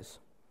otherwise.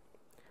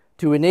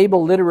 To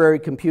enable literary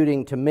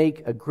computing to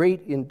make a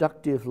great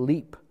inductive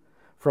leap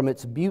from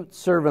its mute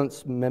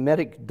servant's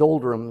mimetic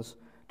doldrums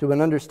to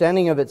an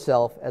understanding of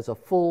itself as a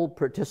full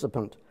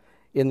participant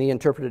in the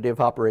interpretative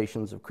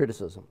operations of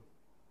criticism.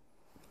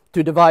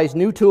 To devise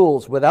new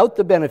tools without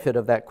the benefit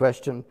of that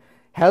question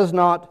has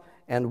not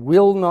and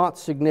will not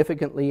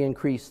significantly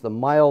increase the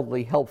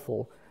mildly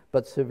helpful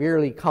but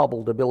severely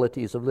cobbled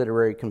abilities of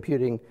literary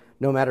computing,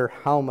 no matter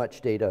how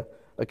much data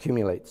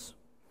accumulates.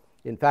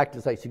 In fact,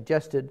 as I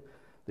suggested,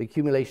 the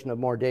accumulation of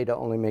more data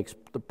only makes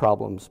the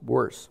problems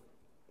worse.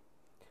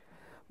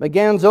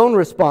 McGann's own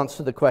response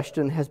to the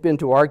question has been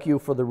to argue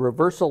for the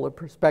reversal of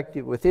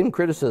perspective within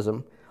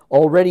criticism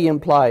already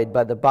implied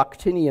by the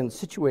Bakhtinian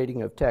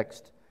situating of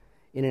text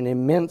in an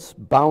immense,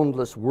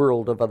 boundless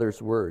world of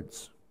others'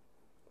 words.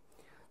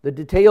 The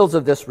details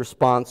of this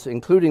response,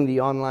 including the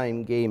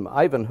online game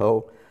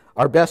Ivanhoe,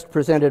 are best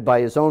presented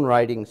by his own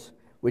writings,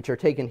 which are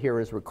taken here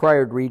as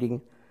required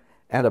reading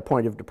and a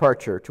point of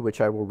departure to which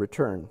I will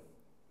return.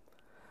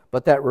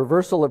 But that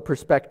reversal of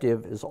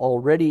perspective is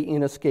already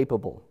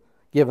inescapable,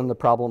 given the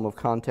problem of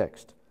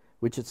context,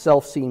 which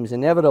itself seems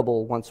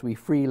inevitable once we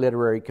free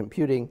literary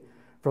computing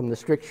from the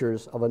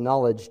strictures of a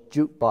knowledge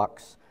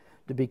jukebox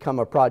to become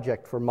a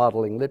project for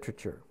modeling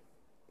literature.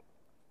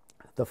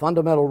 The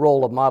fundamental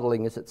role of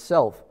modeling is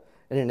itself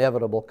an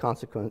inevitable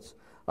consequence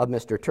of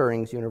Mr.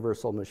 Turing's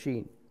universal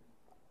machine.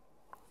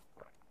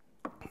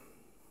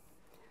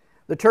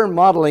 The term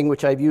modeling,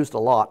 which I've used a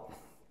lot,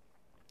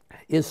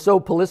 is so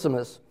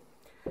polysemous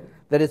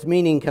that its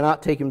meaning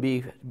cannot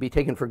be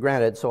taken for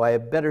granted, so I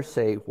had better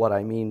say what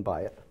I mean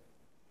by it.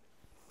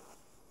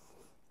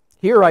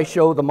 Here I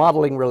show the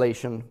modeling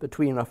relation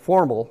between a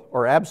formal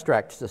or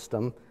abstract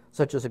system,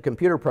 such as a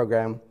computer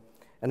program,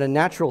 and a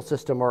natural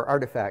system or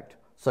artifact,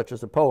 such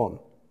as a poem.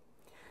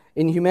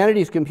 In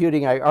humanities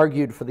computing, I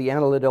argued for the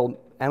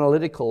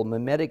analytical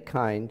mimetic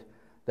kind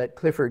that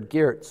Clifford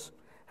Geertz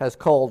has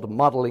called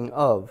modeling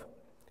of,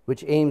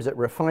 which aims at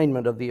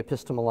refinement of the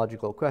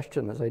epistemological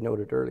question, as I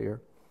noted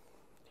earlier.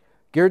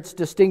 Geertz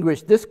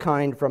distinguished this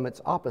kind from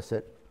its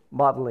opposite,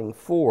 modeling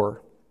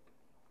for,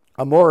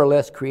 a more or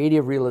less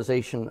creative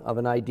realization of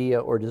an idea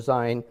or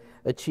design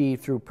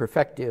achieved through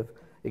perfective,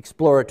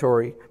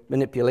 exploratory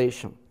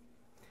manipulation.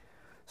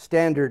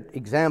 Standard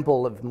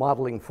example of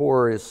modeling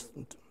for is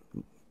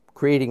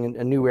creating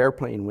a new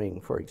airplane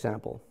wing, for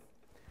example.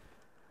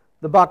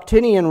 The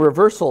Bakhtinian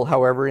reversal,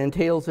 however,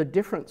 entails a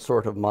different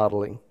sort of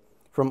modeling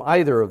from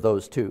either of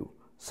those two,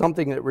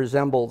 something that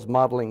resembles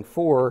modeling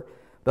for,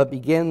 but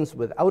begins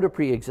without a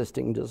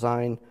pre-existing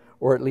design,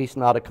 or at least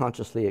not a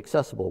consciously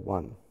accessible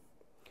one.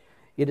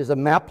 It is a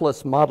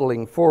mapless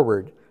modeling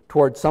forward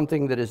towards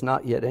something that is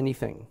not yet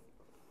anything.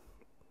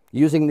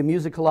 Using the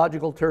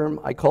musicological term,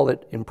 I call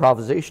it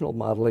improvisational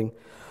modeling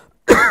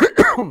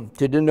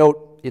to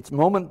denote its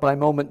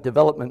moment-by-moment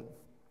development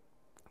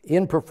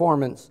in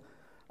performance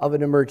of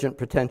an emergent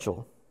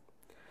potential.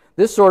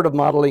 This sort of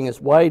modeling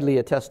is widely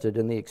attested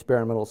in the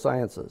experimental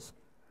sciences.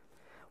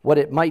 What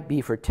it might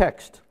be for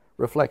text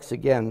reflects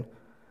again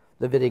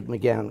the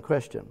Wittig-McGann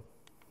question.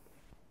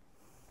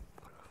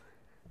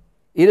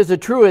 It is a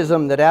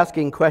truism that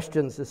asking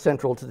questions is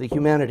central to the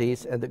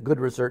humanities and that good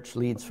research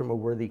leads from a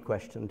worthy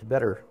question to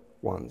better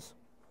ones.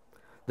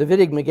 The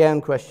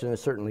Wittig-McGann question is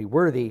certainly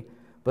worthy,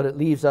 but it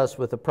leaves us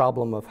with the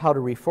problem of how to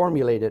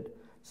reformulate it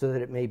so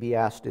that it may be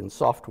asked in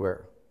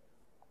software.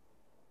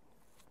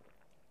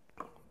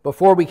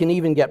 Before we can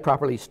even get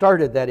properly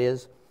started, that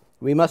is,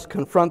 we must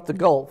confront the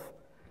gulf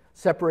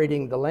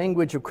separating the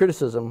language of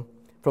criticism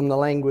from the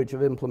language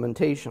of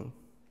implementation.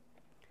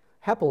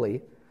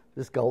 Happily,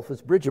 this gulf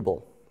is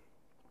bridgeable.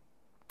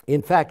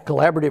 In fact,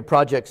 collaborative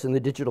projects in the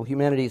digital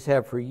humanities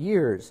have for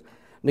years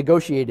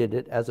negotiated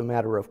it as a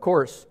matter of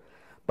course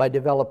by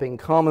developing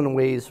common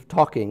ways of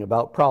talking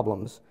about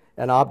problems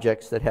and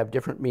objects that have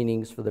different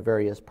meanings for the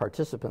various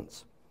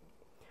participants.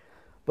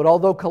 But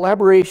although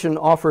collaboration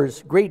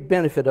offers great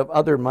benefit of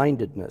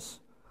other-mindedness,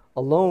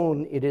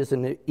 alone it is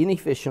an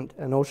inefficient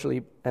and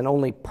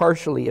only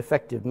partially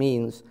effective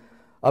means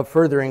of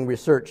furthering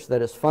research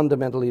that is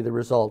fundamentally the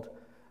result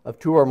of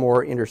two or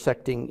more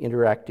intersecting,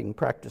 interacting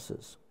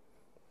practices.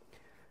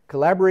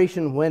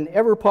 Collaboration,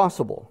 whenever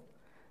possible,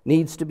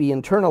 needs to be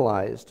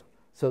internalized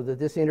so that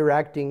this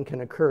interacting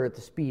can occur at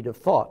the speed of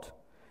thought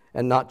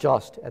and not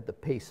just at the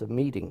pace of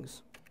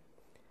meetings.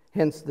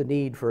 Hence the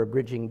need for a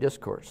bridging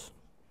discourse.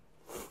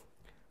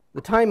 The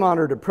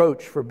time-honored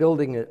approach for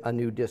building a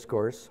new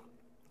discourse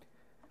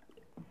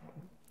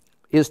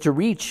is to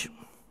reach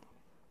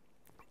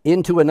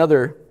into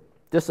another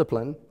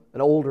discipline,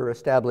 an older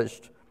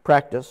established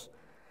practice,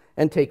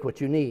 and take what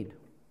you need.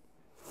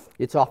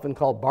 It's often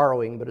called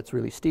borrowing, but it's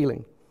really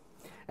stealing.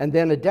 And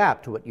then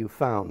adapt to what you've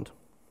found.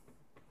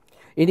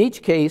 In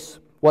each case,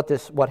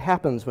 what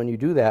happens when you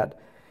do that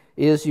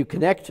is you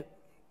connect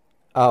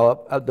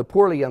the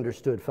poorly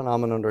understood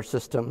phenomenon or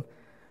system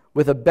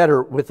with a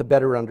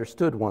better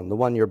understood one, the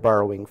one you're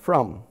borrowing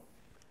from.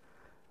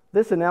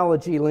 This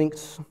analogy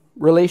links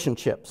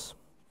relationships.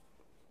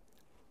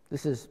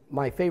 This is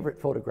my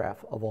favorite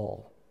photograph of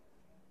all.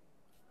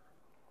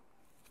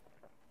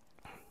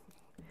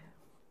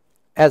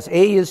 As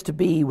A is to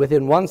B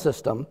within one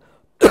system,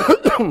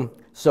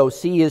 so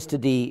C is to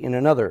D in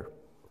another.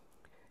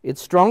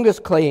 Its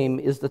strongest claim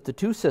is that the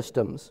two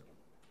systems,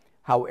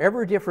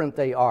 however different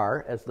they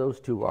are, as those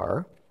two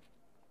are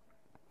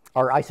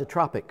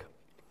isotropic,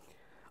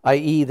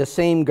 i.e. the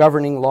same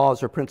governing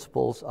laws or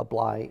principles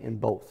apply in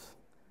both.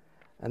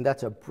 And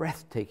that's a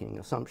breathtaking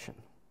assumption.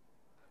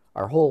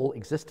 Our whole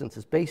existence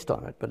is based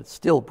on it, but it's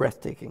still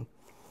breathtaking.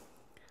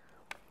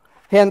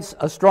 Hence,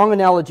 a strong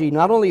analogy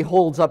not only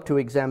holds up to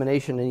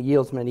examination and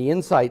yields many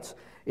insights,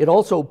 it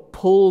also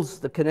pulls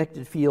the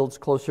connected fields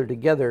closer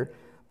together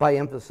by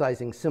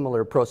emphasizing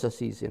similar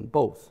processes in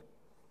both.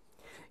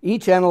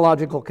 Each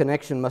analogical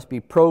connection must be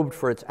probed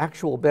for its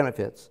actual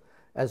benefits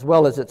as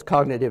well as its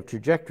cognitive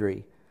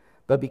trajectory,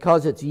 but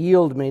because its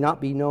yield may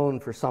not be known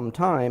for some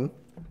time,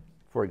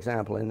 for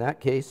example in that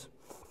case,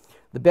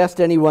 the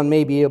best anyone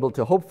may be able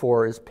to hope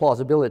for is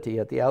plausibility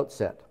at the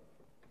outset.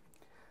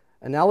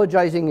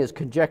 Analogizing is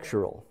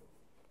conjectural.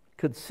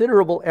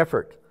 Considerable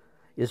effort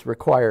is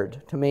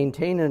required to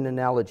maintain an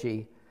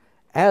analogy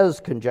as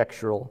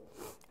conjectural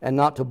and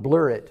not to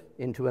blur it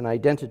into an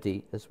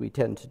identity, as we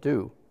tend to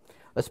do,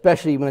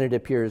 especially when it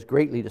appears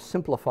greatly to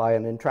simplify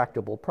an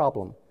intractable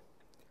problem.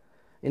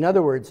 In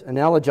other words,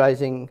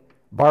 analogizing,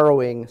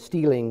 borrowing,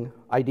 stealing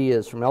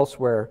ideas from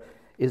elsewhere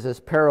is as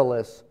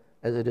perilous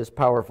as it is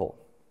powerful.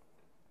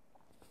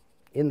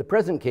 In the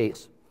present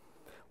case,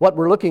 what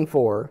we're looking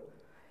for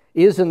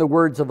is, in the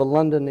words of a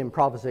London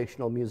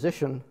improvisational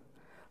musician,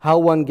 how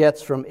one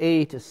gets from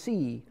A to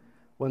C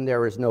when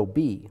there is no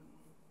B.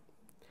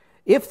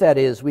 If, that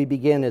is, we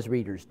begin as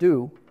readers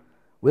do,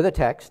 with a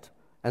text,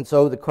 and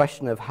so the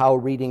question of how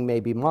reading may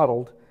be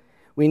modeled,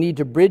 we need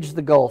to bridge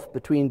the gulf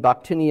between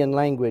Bakhtinian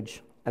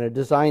language and a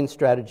design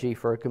strategy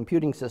for a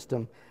computing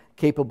system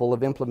capable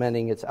of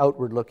implementing its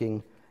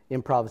outward-looking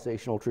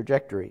improvisational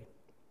trajectory.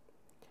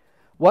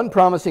 One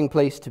promising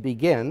place to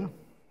begin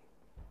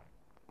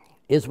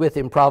is with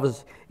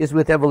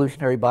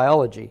evolutionary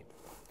biology,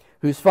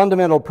 whose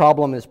fundamental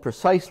problem is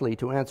precisely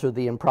to answer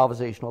the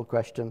improvisational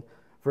question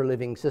for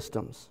living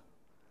systems.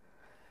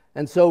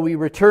 And so we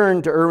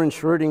return to Erwin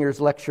Schrödinger's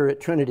lecture at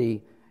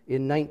Trinity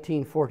in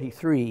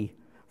 1943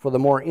 for the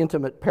more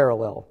intimate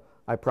parallel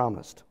I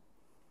promised.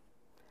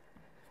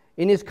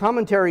 In his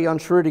commentary on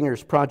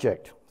Schrödinger's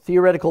project,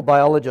 theoretical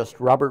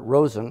biologist Robert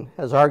Rosen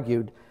has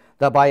argued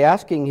that by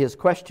asking his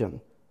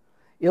question,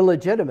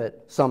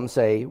 illegitimate, some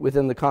say,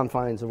 within the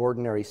confines of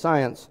ordinary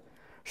science,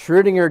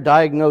 Schrödinger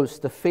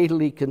diagnosed the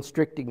fatally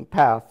constricting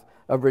path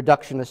of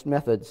reductionist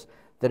methods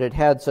that had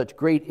had such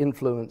great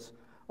influence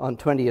on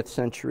 20th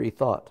century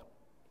thought.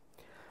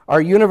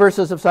 Our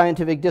universes of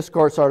scientific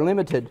discourse are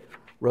limited,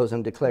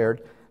 Rosen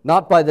declared,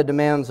 not by the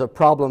demands of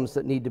problems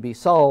that need to be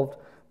solved,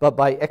 but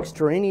by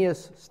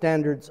extraneous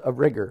standards of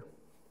rigor.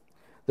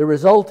 The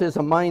result is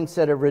a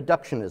mindset of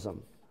reductionism,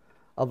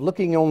 of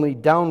looking only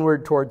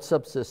downward toward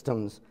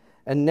subsystems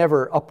and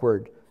never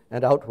upward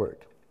and outward.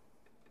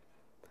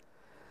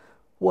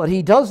 What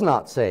he does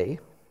not say,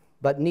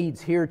 but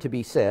needs here to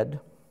be said,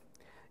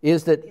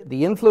 is that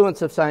the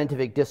influence of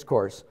scientific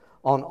discourse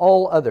on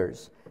all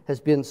others has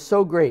been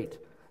so great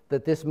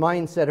that this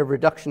mindset of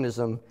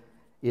reductionism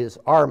is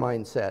our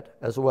mindset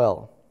as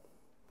well.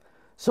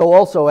 So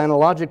also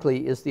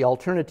analogically is the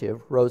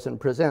alternative Rosen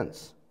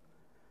presents,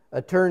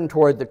 a turn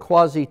toward the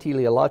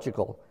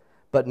quasi-teleological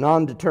but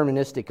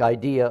non-deterministic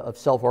idea of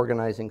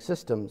self-organizing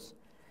systems,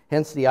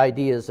 hence the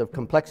ideas of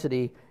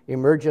complexity,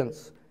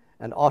 emergence,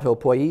 and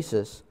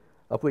autopoiesis,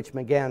 of which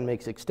McGann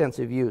makes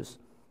extensive use,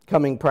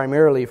 coming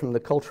primarily from the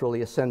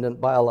culturally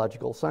ascendant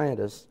biological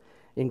scientists,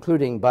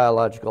 including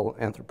biological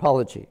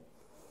anthropology.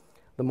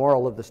 The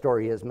moral of the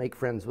story is make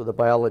friends with a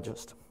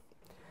biologist.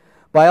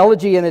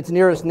 Biology and its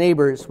nearest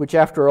neighbors, which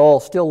after all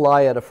still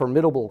lie at a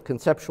formidable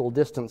conceptual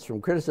distance from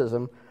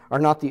criticism, are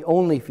not the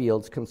only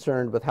fields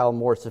concerned with how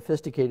more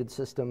sophisticated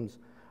systems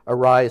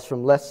arise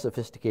from less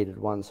sophisticated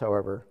ones,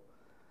 however.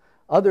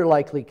 Other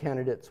likely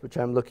candidates, which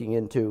I'm looking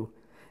into,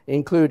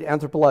 include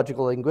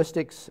anthropological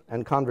linguistics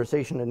and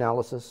conversation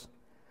analysis,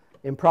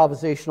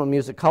 improvisational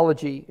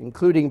musicology,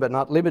 including but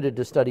not limited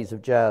to studies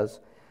of jazz,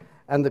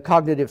 and the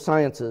cognitive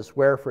sciences,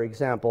 where, for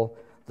example,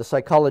 the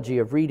psychology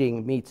of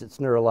reading meets its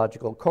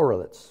neurological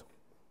correlates.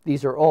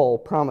 These are all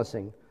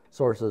promising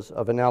sources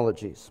of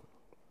analogies.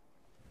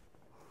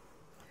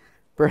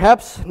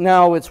 Perhaps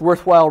now it's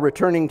worthwhile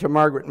returning to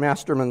Margaret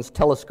Masterman's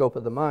Telescope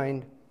of the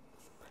Mind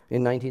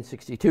in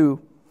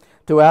 1962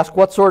 to ask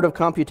what sort of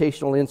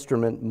computational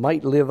instrument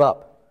might live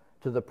up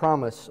to the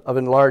promise of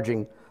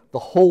enlarging the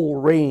whole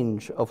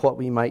range of what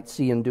we might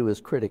see and do as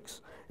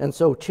critics, and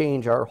so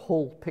change our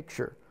whole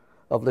picture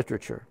of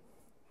literature.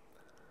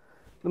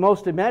 The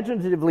most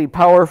imaginatively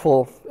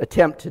powerful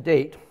attempt to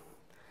date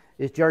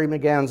is Jerry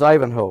McGann's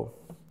Ivanhoe,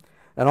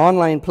 an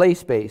online play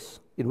space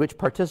in which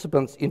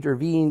participants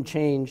intervene,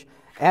 change,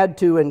 add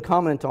to, and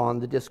comment on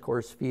the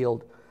discourse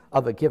field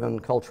of a given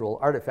cultural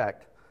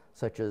artifact,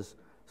 such as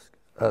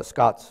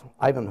Scott's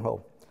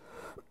Ivanhoe.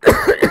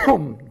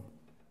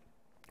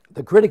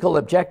 The critical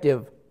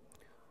objective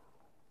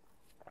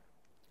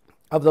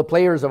of the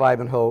players of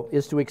Ivanhoe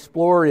is to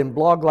explore in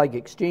blog-like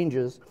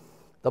exchanges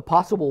the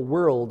possible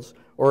worlds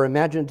or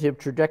imaginative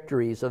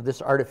trajectories of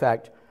this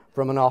artifact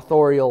from an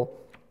authorial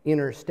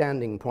inner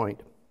standing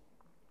point.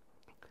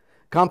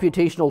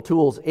 Computational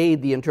tools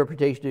aid the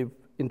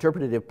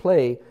interpretative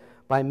play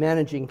by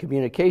managing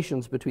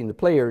communications between the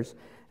players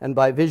and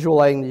by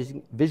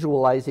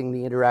visualizing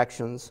the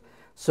interactions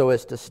so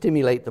as to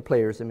stimulate the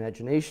player's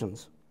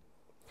imaginations.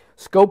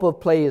 Scope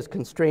of play is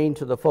constrained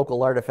to the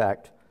focal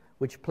artifact,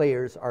 which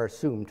players are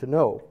assumed to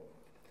know.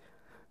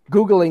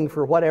 Googling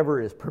for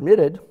whatever is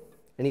permitted,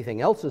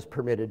 anything else is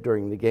permitted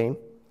during the game,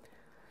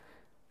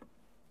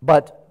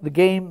 but the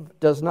game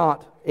does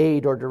not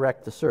aid or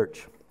direct the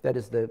search. That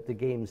is the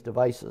game's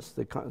devices,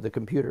 the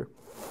computer.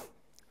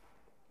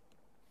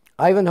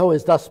 Ivanhoe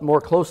is thus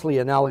more closely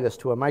analogous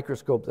to a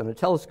microscope than a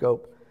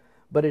telescope,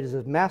 but it is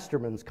a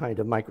Masterman's kind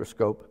of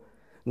microscope,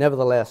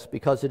 nevertheless,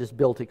 because it is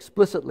built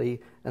explicitly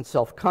and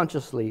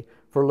self-consciously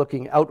for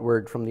looking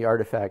outward from the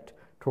artifact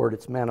toward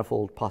its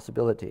manifold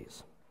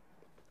possibilities.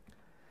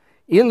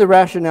 In the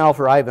rationale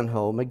for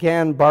Ivanhoe,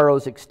 McGann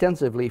borrows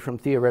extensively from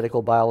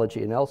theoretical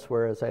biology and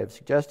elsewhere, as I have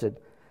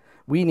suggested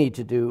we need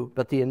to do,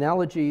 but the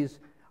analogies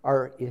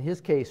are, in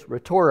his case,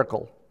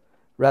 rhetorical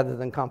rather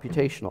than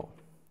computational.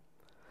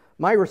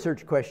 My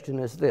research question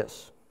is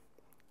this: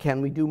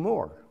 can we do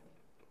more?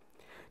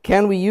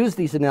 Can we use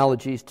these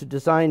analogies to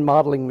design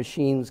modeling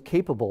machines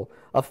capable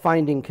of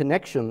finding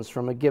connections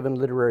from a given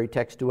literary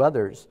text to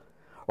others?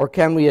 Or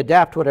can we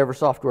adapt whatever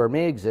software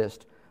may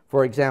exist,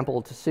 for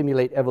example, to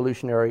simulate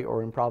evolutionary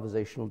or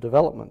improvisational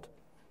development?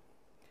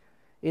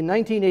 In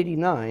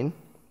 1989,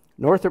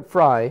 Northrop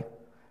Frye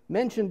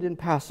mentioned in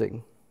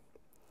passing,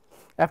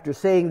 after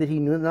saying that he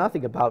knew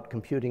nothing about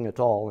computing at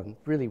all and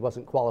really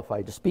wasn't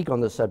qualified to speak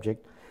on this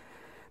subject,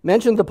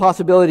 mentioned the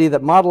possibility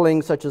that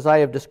modeling such as I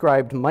have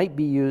described might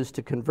be used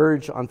to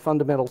converge on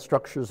fundamental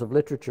structures of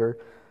literature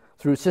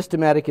through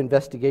systematic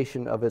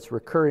investigation of its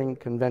recurring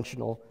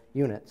conventional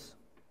units.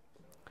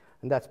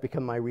 And that's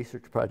become my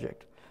research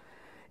project.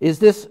 Is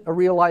this a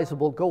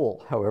realizable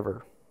goal,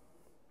 however?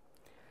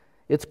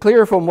 It's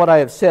clear from what I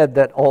have said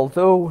that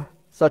although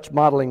such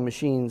modeling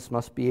machines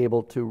must be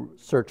able to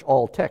search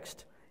all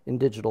text in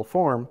digital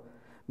form,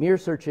 mere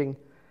searching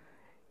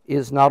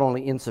is not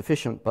only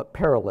insufficient but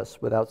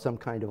perilous without some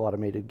kind of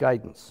automated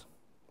guidance.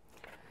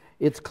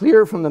 It's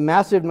clear from the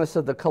massiveness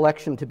of the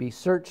collection to be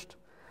searched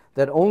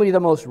that only the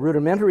most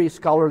rudimentary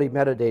scholarly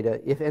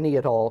metadata, if any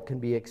at all, can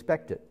be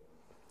expected,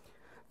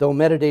 though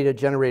metadata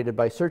generated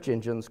by search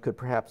engines could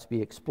perhaps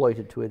be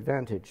exploited to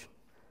advantage.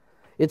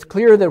 It's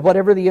clear that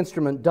whatever the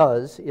instrument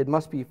does, it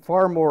must be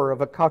far more of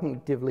a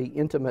cognitively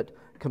intimate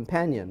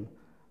companion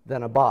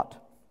than a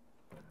bot,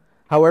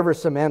 however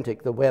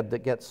semantic the web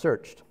that gets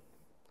searched.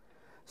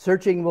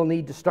 Searching will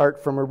need to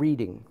start from a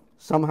reading,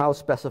 somehow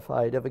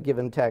specified, of a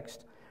given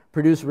text,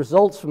 produce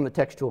results from the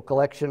textual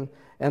collection,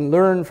 and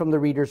learn from the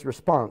reader's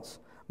response,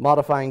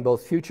 modifying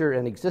both future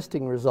and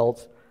existing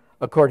results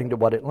according to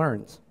what it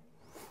learns.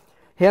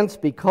 Hence,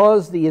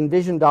 because the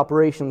envisioned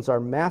operations are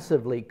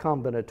massively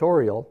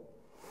combinatorial,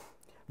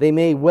 they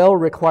may well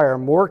require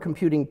more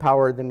computing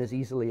power than is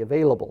easily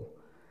available,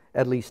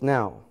 at least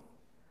now.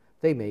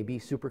 They may be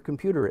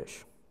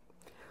supercomputerish.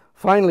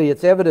 Finally,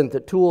 it's evident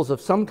that tools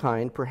of some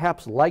kind,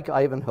 perhaps like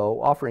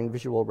Ivanhoe, offering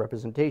visual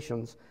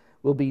representations,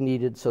 will be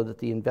needed so that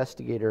the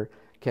investigator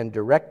can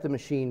direct the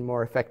machine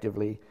more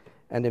effectively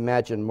and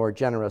imagine more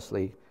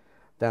generously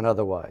than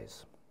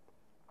otherwise.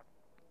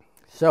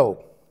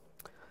 So,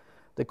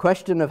 the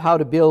question of how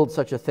to build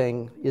such a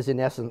thing is, in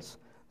essence,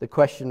 the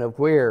question of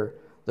where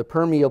the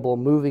permeable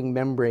moving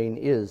membrane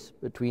is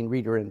between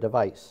reader and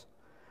device,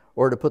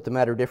 or to put the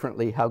matter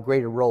differently, how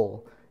great a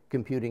role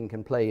computing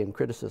can play in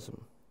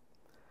criticism.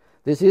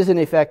 This is, in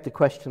effect, the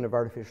question of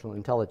artificial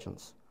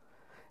intelligence,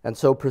 and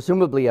so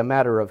presumably a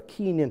matter of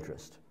keen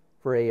interest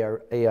for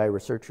AI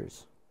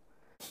researchers.